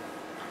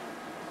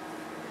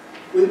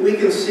 We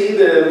can see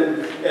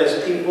them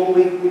as people.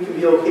 We can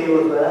be okay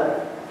with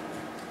that.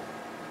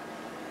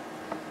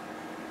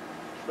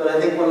 But I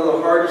think one of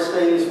the hardest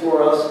things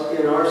for us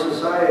in our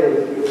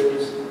society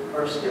is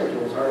our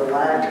schedules, our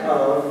lack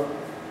of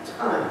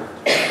time.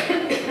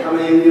 How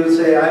many of you would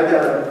say, I've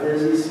got a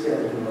busy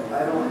schedule.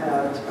 I don't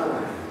have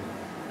time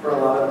for a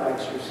lot of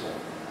exercise.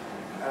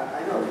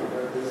 I know people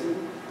are busy.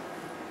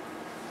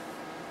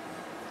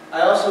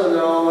 I also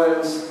know,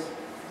 as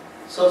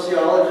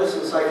sociologists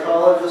and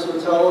psychologists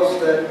would tell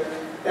us, that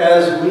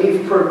as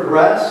we've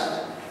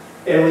progressed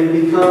and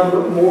we've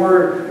become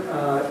more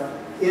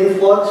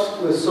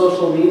influxed with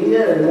social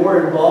media and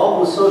more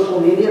involved with social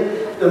media,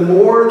 the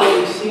more that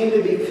we seem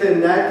to be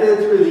connected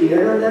through the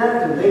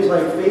internet and things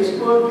like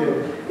Facebook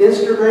and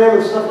Instagram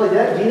and stuff like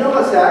that. Do you know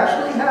what's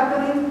actually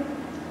happening?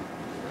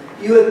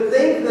 You would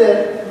think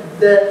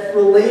that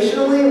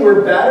relationally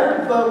we're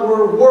better, but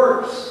we're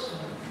worse.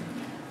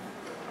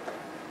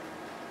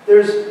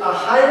 There's a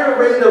higher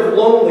rate of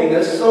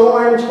loneliness, so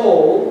I'm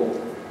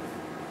told,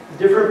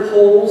 different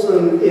polls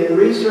and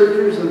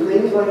researchers and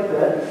things like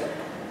that.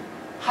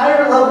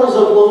 Higher levels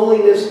of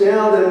loneliness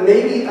now than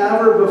maybe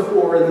ever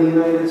before in the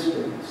United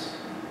States.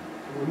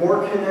 We're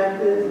more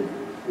connected.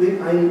 We've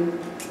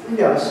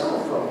got a cell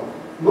phone.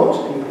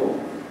 Most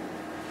people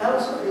have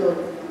a cell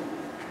phone.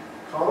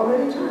 Call them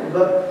anytime.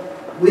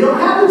 But we don't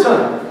have the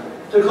time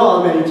to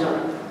call them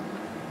anytime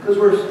because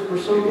we're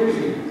so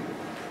busy.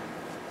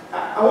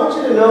 I want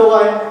you to know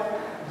I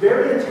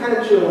very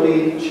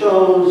intentionally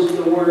chose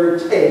the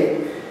word take.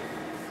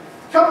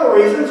 A couple of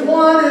reasons.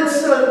 One,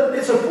 it's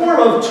a form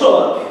of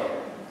took.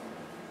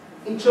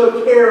 He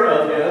took care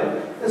of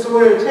him. That's what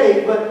we're going to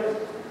take.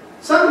 But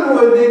some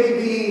would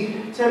maybe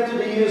be tempted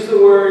to use the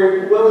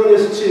word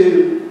willingness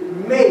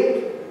to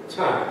make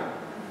time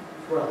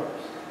for others.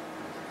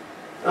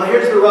 Now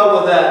here's the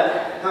rub with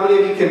that. How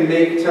many of you can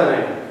make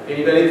time?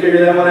 Anybody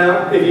figure that one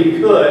out? If you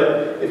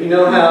could, if you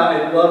know how,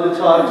 I'd love to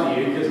talk to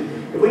you. Because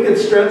if we could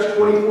stretch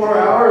 24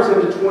 hours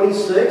into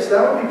 26,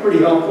 that would be pretty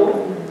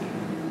helpful.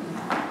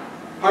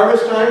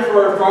 Harvest time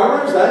for our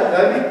farmers,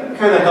 that'd be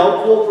kind of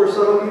helpful for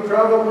some of you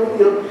probably.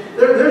 You know,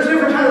 there's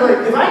different times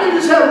like, if I could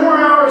just have more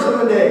hours in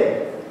the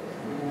day,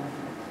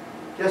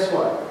 guess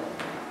what?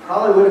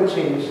 Probably wouldn't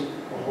change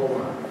a whole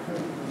lot.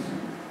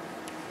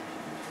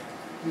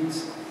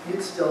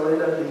 You'd still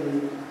end up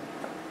being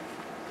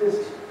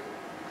busy.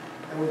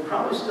 And we'd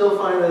probably still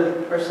find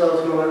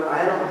ourselves going,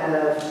 I don't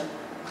have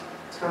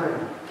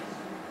time.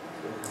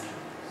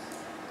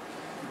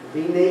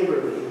 Be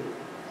neighborly.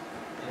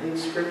 I think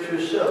Scripture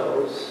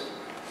shows,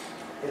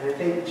 and I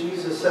think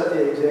Jesus set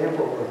the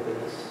example with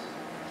this.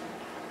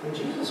 And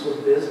Jesus was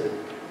busy.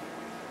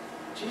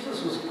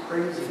 Jesus was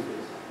crazy busy.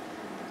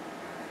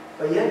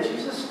 But yet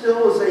Jesus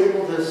still was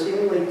able to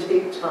seemingly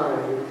take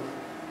time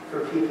for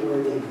people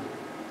in need.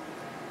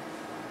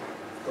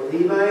 The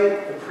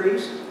Levite, the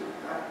priest,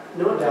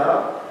 no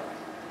doubt,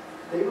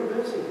 they were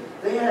busy.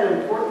 They had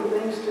important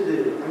things to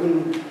do. I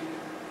mean,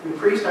 the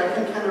priest, I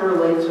can kind of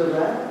relate to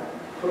that.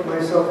 Put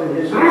myself in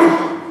his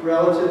shoes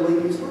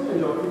relatively easily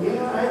and go,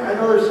 yeah, I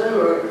know there's some,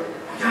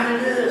 I gotta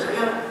do this, I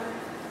gotta.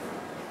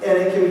 And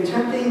it can be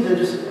tempting to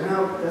just,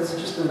 that's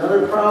just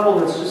another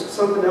problem, it's just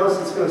something else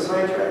that's going to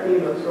sidetrack me.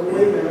 But so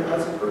wait a minute,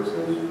 that's a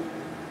person.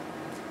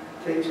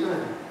 Take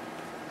time.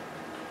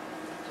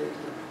 Take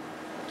time.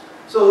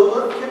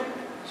 So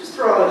just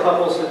throw out a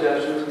couple of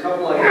suggestions, a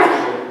couple of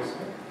ideas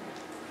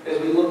as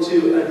we look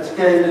to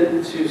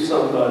attend to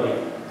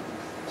somebody,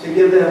 to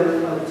give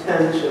them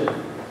attention.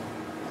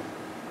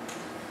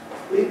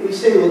 We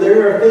say, well,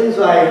 there are things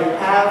I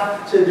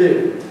have to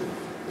do.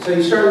 So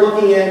you start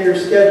looking at your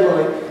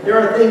scheduling. There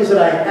are things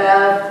that I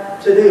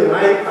have to do, and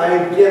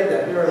I get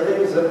that. There are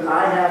things that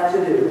I have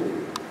to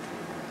do.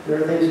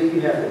 There are things that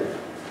you have to do.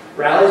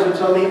 Rallies would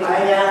tell me, I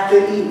have to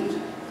eat.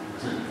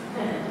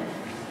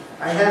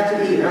 I have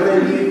to eat. How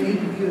many of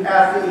you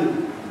have to eat?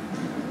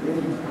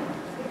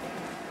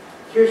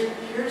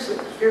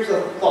 Here's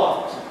a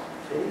thought.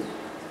 Okay?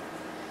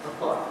 A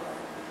thought.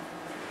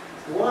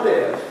 What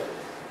if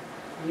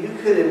you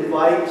could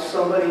invite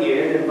somebody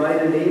in,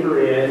 invite a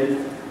neighbor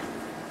in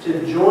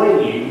to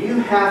join you? You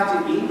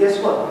have to eat. Guess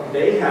what?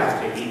 They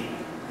have to eat.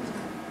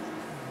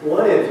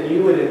 What if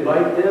you would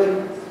invite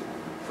them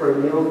for a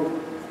meal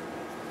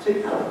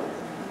together?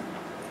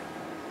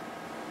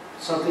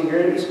 Something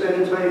you're going to be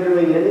spending time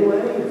doing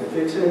anyway,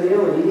 fixing a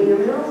meal and eating a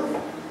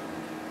meal?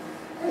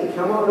 Hey,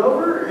 come on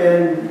over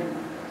and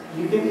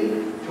you can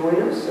eat.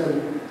 Join us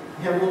and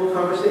have a little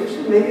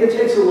conversation. Maybe it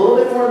takes a little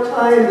bit more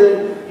time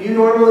than you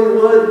normally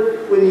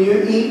would when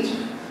you eat,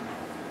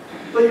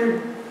 but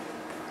you're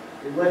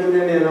letting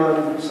them in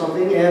on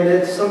something, and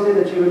it's something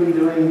that you would be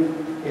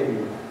doing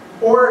anyway.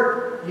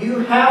 Or you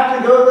have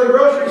to go to the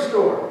grocery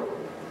store.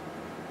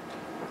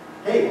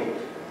 Hey,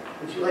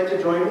 would you like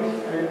to join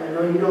me? I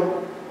know you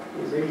don't,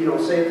 maybe you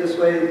don't say it this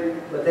way,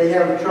 but they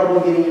have trouble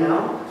getting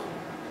out,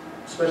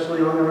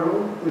 especially on their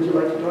own. Would you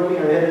like to join me?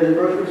 I'm headed to the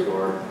grocery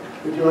store.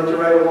 Would you like to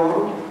ride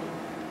along?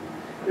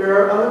 There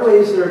are other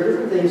ways, there are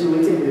different things that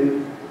we can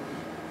do,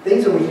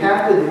 things that we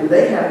have to do,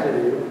 they have to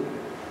do.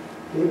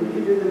 Maybe we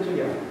can do them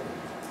together.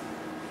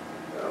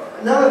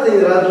 Another thing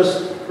that I'll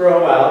just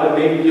throw out, and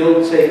maybe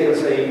you'll take it and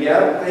say,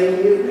 yeah,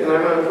 thank you, and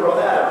I'm going to throw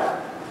that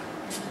out.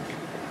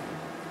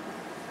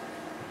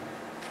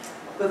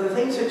 But the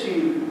things that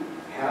you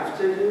have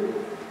to do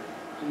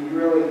you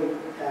really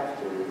have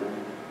to do them?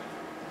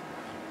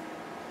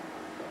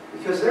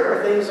 Because there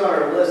are things on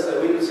our list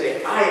that we would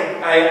say, I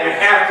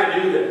have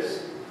to do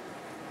this.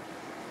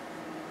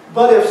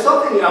 But if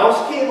something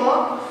else came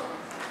up,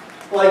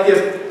 like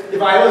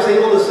if I was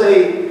able to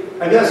say,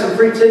 I got some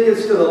free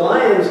tickets to the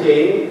Lions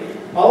game,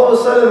 all of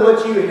a sudden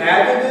what you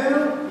had to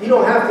do, you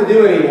don't have to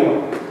do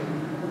anymore.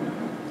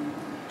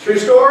 True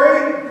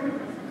story?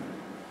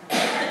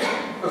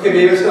 Okay,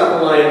 maybe it's not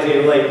the Lions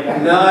game. Like,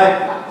 no,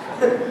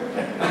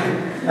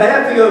 I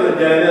have to go to the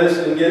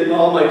dentist and get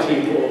all my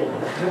teeth pulled.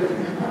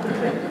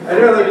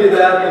 I'd rather do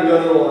that than go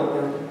to the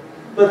Lions.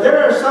 But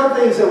there are some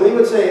things that we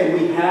would say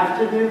we have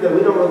to do that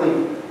we don't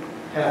really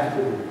have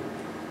to do.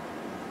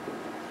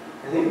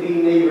 I think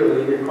being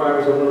neighborly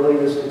requires a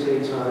willingness to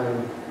take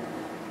time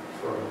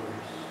for others.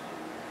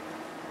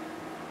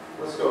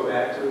 Let's go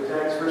back to the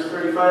text, verse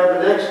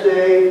 35. The next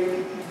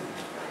day,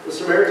 the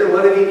Samaritan,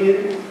 what did he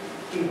do?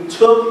 He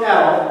took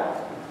out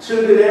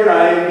 2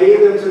 denarii and gave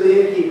them to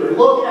the innkeeper.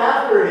 Look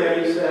after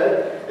him, he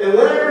said, and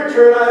when I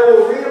return, I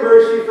will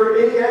reimburse you for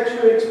any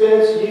extra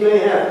expense you may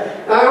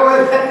have. Now I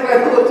went back and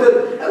I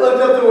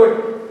looked up the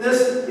word,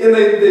 this in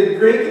the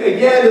Greek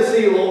again to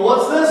see, well,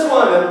 what's this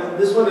one? And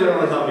this one didn't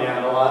really help me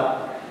out a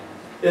lot.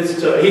 He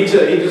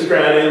just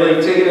grabbed it,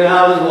 like taking it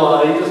out of his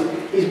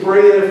wallet. He's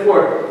bringing it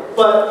forth.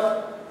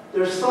 But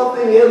there's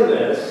something in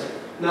this,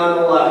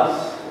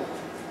 nonetheless.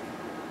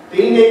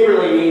 Being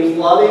neighborly means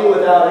loving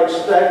without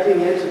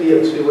expecting it to be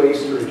a two-way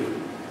street.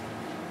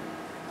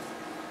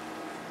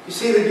 You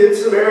see the Good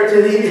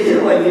Samaritan, he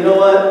like, you know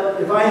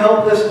what? If I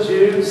help this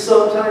Jew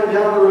sometime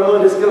down the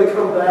road, it's going to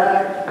come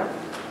back.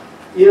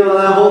 You know,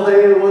 that whole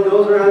thing, what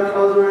goes around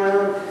comes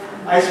around.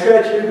 I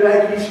scratch your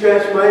back, you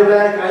scratch my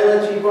back. I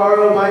let you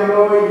borrow my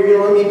mower, you're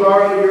going to let me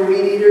borrow your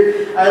weed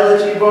eater. I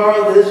let you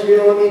borrow this, you're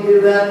going to let me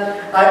do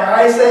that.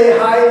 I say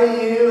hi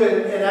to you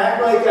and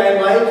act like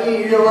I like you.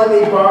 You're going to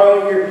let me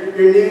borrow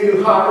your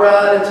new hot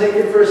rod and take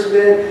it for a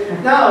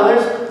spin. No,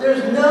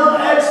 there's no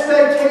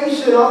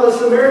expectation on the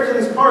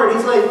Samaritan's part.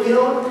 He's like, you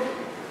know,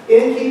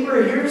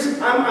 innkeeper,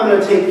 I'm going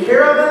to take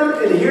care of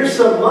him, and here's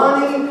some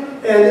money,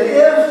 and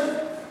if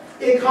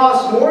it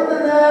costs more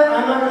than that,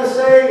 I'm not going to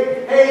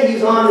say, hey,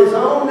 he's on his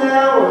own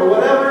now or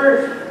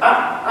whatever.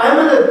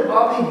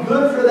 I'll be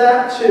good for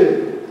that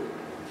too.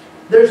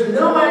 There's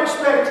no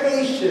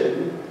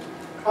expectation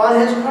on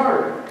his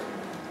part.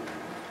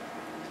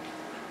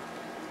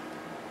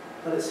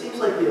 But it seems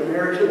like the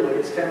American way,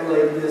 it's kind of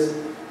like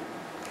this,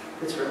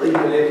 it's really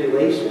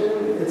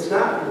manipulation. It's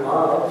not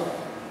love.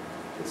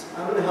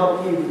 I'm going to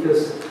help you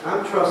because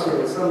I'm trusting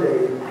that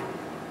someday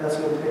that's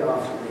going to pay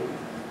off for me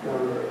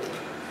down the road.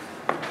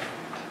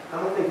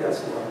 I don't think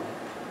that's love.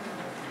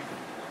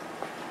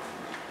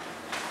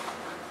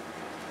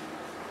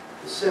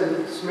 The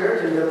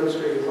Samaritan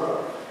demonstrated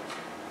love.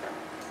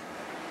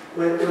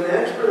 When the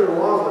expert in the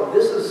law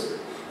is like,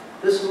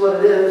 this is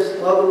what it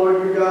is, love the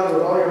Lord your God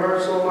with all your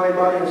heart, soul, mind,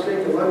 body, and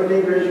strength, and love your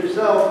neighbor as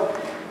yourself,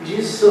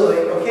 Jesus is like,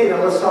 okay,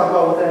 now let's talk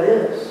about what that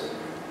is.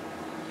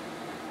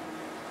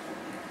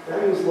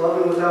 That means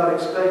loving without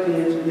expecting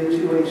it to be a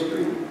two-way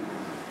street.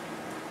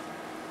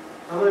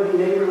 I'm going to be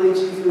neighborly to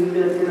you even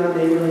if you're not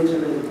neighborly to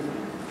me.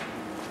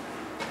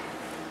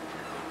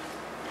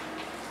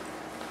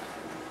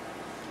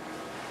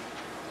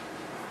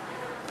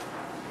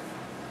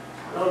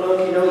 I don't know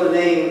if you know the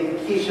name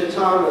Keisha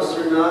Thomas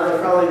or not.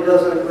 It probably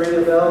doesn't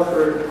ring a bell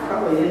for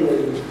probably any of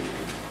you.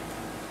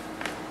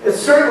 It's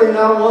certainly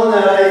not one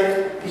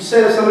that you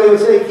say to somebody would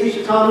say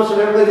Keisha Thomas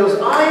and everybody goes,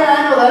 oh yeah,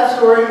 I know that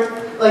story.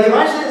 Like if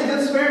I say the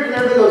Good Samaritan,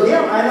 everybody goes,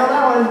 yeah, I know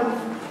that one.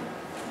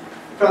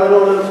 Probably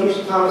don't know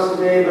Keisha Thomas'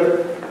 name, but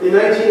in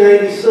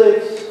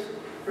 1996,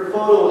 her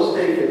photo was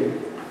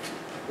taken.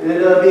 And it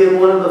ended up being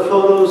one of the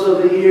photos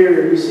of the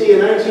year. You see, in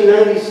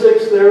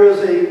 1996, there was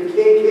a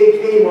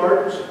KKK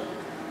march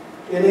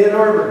in Ann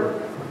Arbor.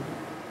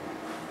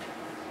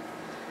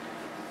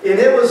 And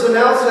it was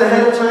announced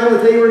ahead of time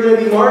that they were going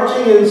to be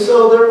marching, and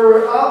so there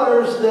were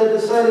others that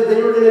decided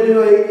they were going to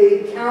do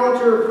a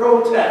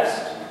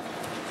counter-protest.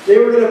 They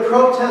were going to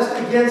protest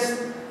against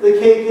the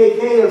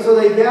KKK, and so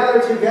they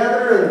gathered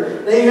together,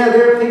 and they had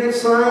their picket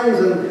signs,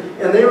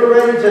 and they were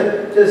ready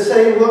to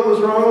say what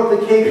was wrong with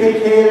the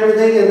KKK and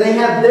everything, and they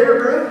had their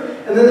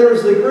group, and then there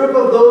was the group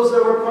of those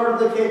that were part of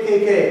the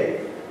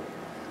KKK.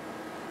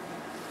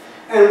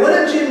 And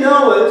wouldn't you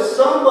know it,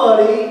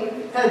 somebody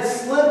had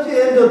slipped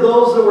into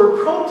those that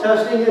were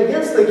protesting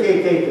against the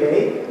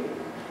KKK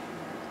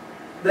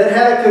that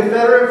had a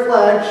Confederate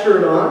flag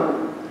shirt on.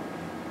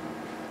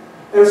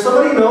 And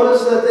somebody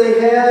noticed that they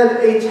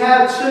had a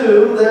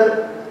tattoo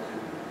that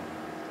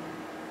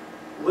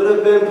would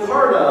have been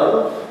part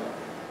of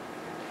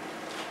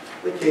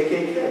the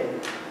KKK.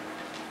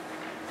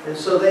 And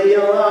so they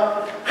yell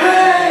out,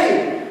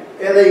 "Hey!"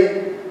 And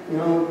they,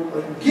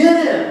 like,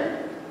 "Get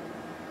him!"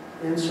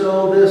 And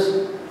so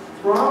this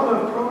throng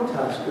of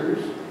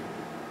protesters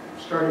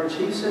started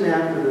chasing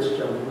after this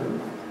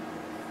gentleman.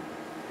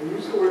 I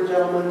use the word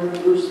gentleman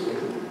loosely.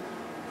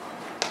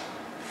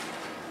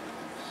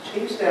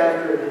 Chased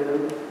after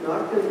him,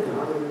 knocked him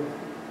down, and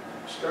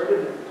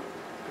started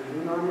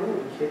beating on him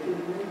and kicking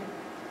him.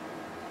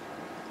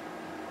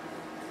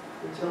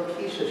 Until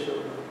Keisha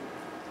showed up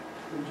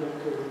and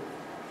jumped in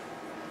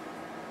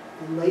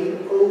and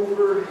laid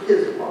over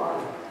his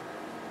body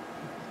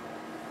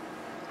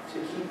to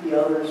keep the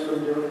others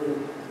from doing it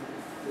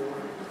more.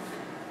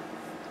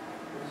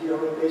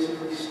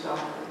 Basically stop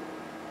him.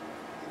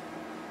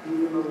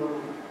 Leave him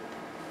alone.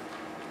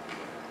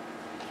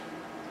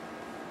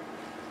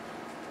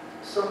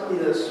 Somebody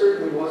that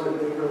certainly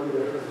wasn't neighborly to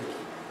her.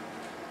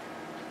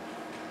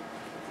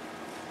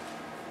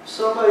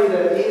 Somebody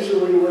that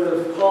easily would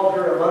have called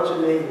her a bunch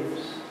of names.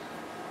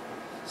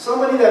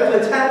 Somebody that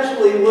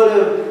potentially would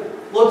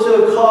have looked to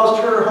have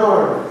caused her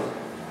harm.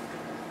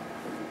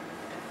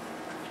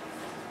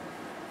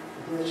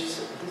 And then she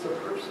said, "He's a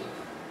person.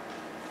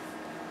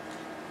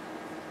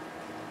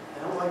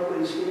 I don't like what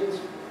he stands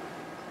for,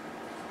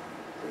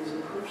 but he's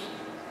a person."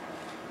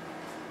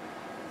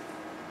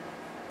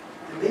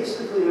 And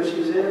basically, when she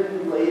was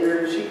interviewed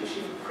later, she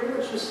pretty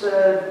much just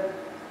said,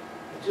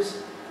 I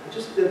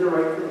just did the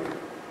right thing.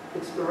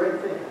 It's the right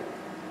thing.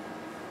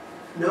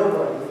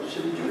 Nobody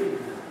should be treated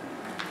that way.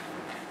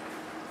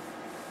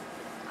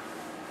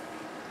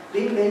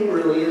 Being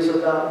neighborly is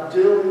about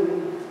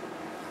doing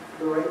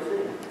the right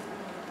thing.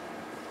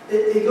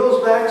 It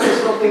goes back to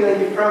something that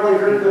you've probably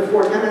heard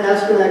before, kind of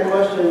asking that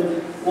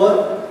question,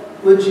 what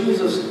would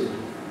Jesus do?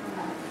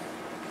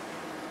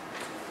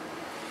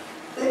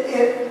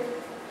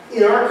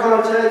 In our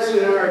context,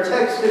 in our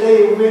text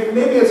today,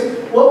 maybe it's,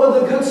 what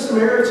would the Good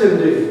Samaritan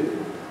do?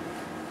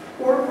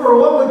 Or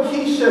what would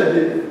Keisha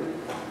do?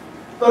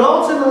 But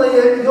ultimately,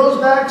 it goes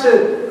back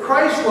to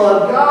Christ's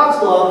love,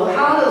 God's love.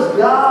 How does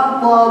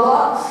God love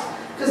us?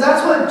 Because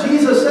that's what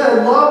Jesus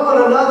said, love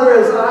one another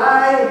as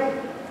I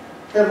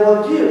have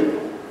loved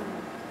you.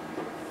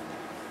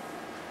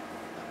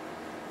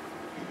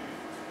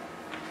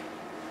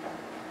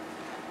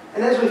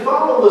 And as we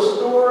follow the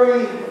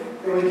story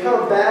and we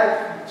come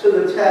back to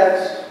the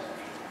text,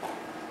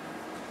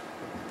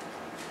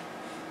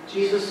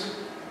 Jesus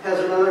has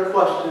another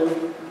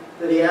question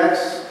that he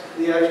asks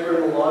the expert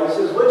in the law. He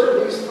says, "Which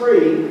of these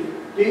three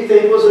do you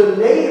think was a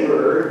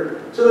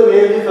neighbor to the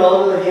man who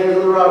fell into the hands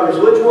of the robbers?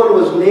 Which one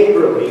was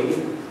neighborly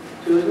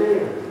to his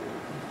neighbor?"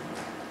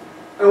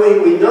 And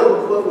we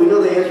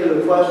know the answer to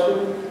the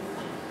question.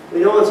 We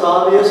know it's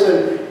obvious,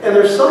 and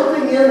there's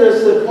something in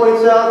this that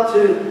points out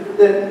to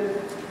that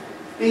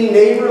being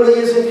neighborly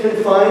isn't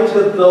confined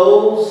to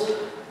those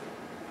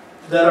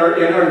that are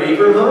in our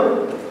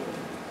neighborhood.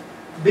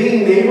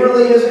 Being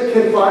neighborly isn't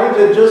confined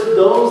to just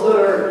those that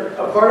are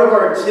a part of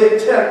our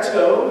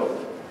tic-tac-toe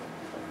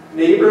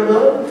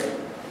neighborhood.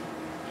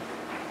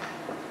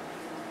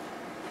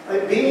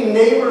 Like, being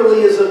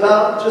neighborly is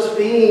about just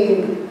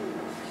being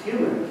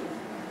human.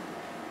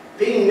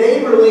 Being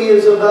neighborly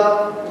is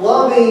about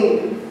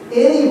loving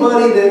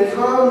anybody that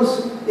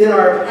comes in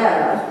our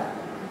path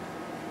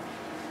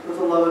with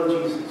the love of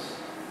Jesus.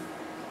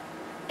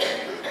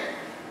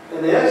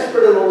 And the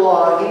expert in the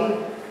law, he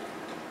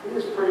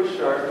was pretty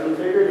sharp. He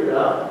figured it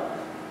out.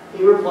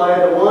 He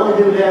replied, "The one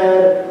who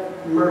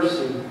had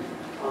mercy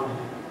on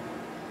him."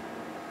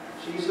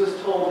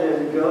 Jesus told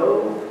him,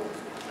 "Go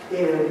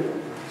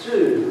and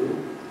do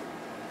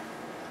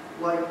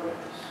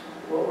likewise."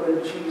 What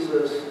would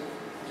Jesus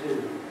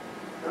do?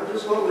 Not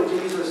just what would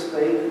Jesus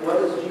think, what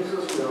does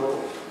Jesus know?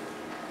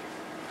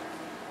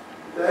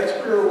 The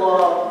expert in the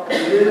law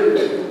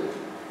knew,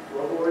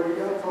 love the Lord your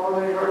God with all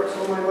thy heart,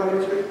 soul, mind, body,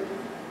 and strength.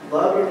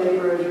 Love your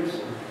neighbor as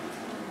yourself.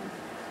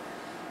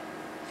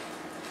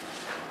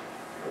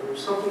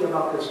 There's something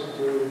about this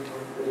doing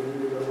that we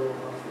need to know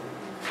about.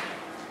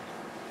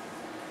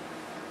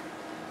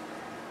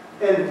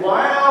 And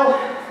while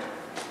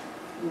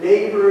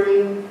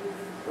neighboring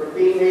or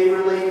being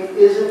neighborly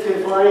isn't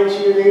confined to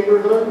your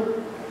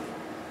neighborhood,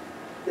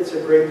 it's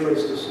a great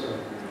place to start.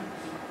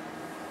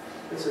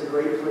 It's a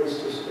great place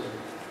to start.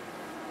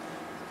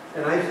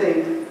 And I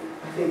think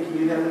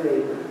you have a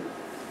neighbor,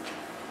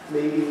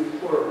 maybe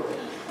plural.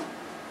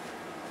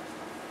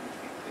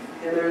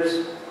 And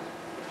there's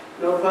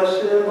no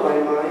question in my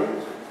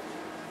mind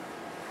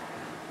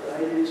that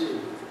I do too.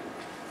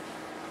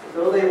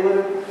 Though they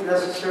wouldn't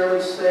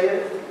necessarily say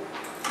it,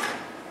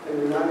 and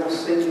they're not going to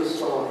sing the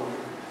song,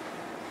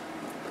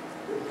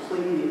 they're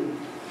pleading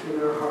in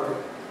their heart,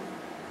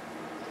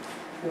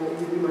 "Won't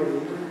you be my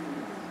neighbor?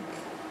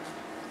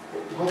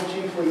 Won't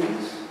you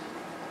please?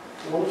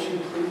 Won't you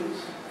please?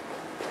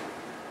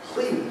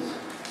 Please,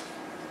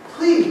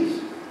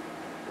 please,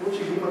 won't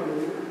you be my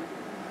neighbor?"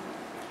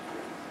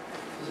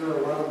 Is there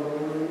a lot of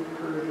lonely,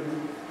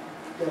 hurting,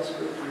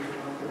 desperate people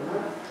out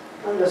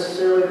there? Not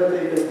necessarily that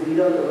they've been beat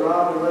up and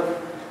robbed and left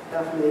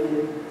half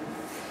naked.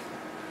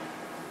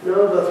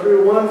 No, but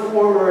through one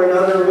form or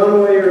another,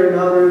 one way or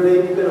another,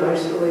 they've been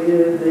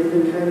isolated, they've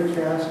been kind of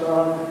cast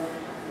off.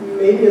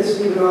 Maybe it's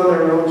even on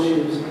their own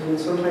shoes. I mean,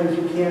 sometimes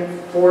you can't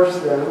force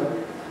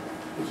them.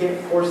 You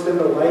can't force them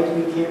to like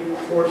you. You can't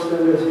force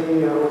them to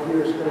hang out with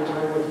you or spend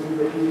time with you,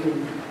 but you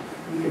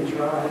can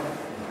try.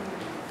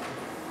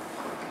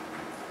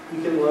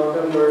 You can love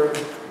them where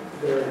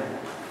they're at.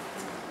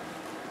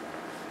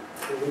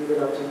 And leave it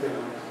up to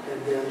God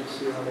and them to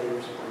see how they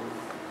respond.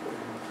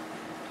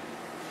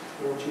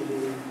 Won't you be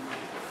there?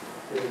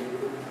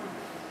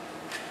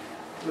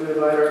 I'm going to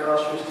invite our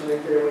ushers to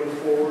make their way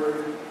forward,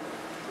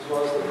 as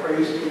well as the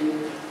praise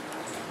team.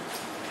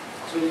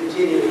 As we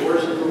continue to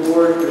worship the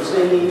Lord through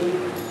singing,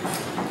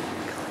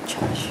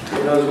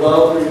 and as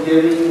well through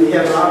giving, we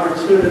have an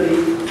opportunity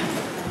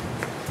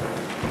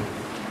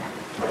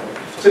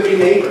to be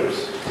neighbors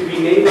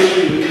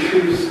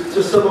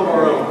to some of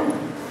our own.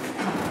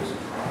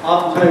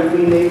 Oftentimes,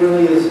 being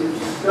neighborly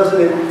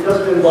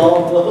doesn't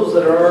involve those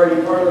that are already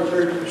part of the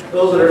church,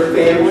 those that are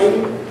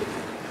family.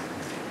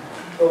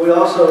 But we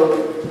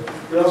also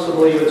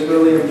believe it's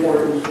really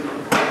important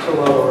to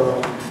love our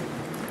own.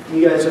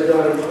 You guys have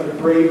done a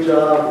great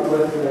job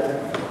with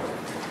that.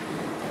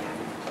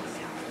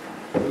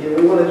 Yeah,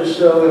 we wanted to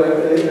show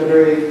in a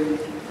very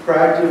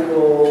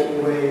practical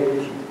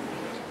way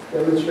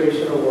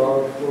demonstration of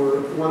love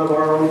for one of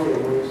our own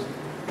families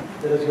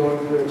that is going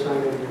through a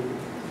time of need.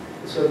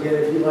 So again,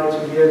 if you'd like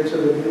to give to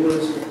the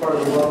newest part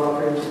of the love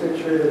offering, just make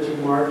sure that you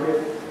mark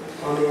it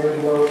on the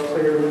envelope,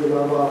 clearly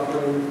love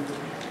offering.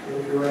 And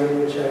if you're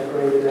writing a check,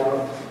 write it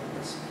out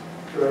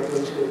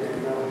directly to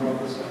them. That will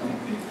help us out.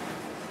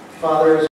 Father,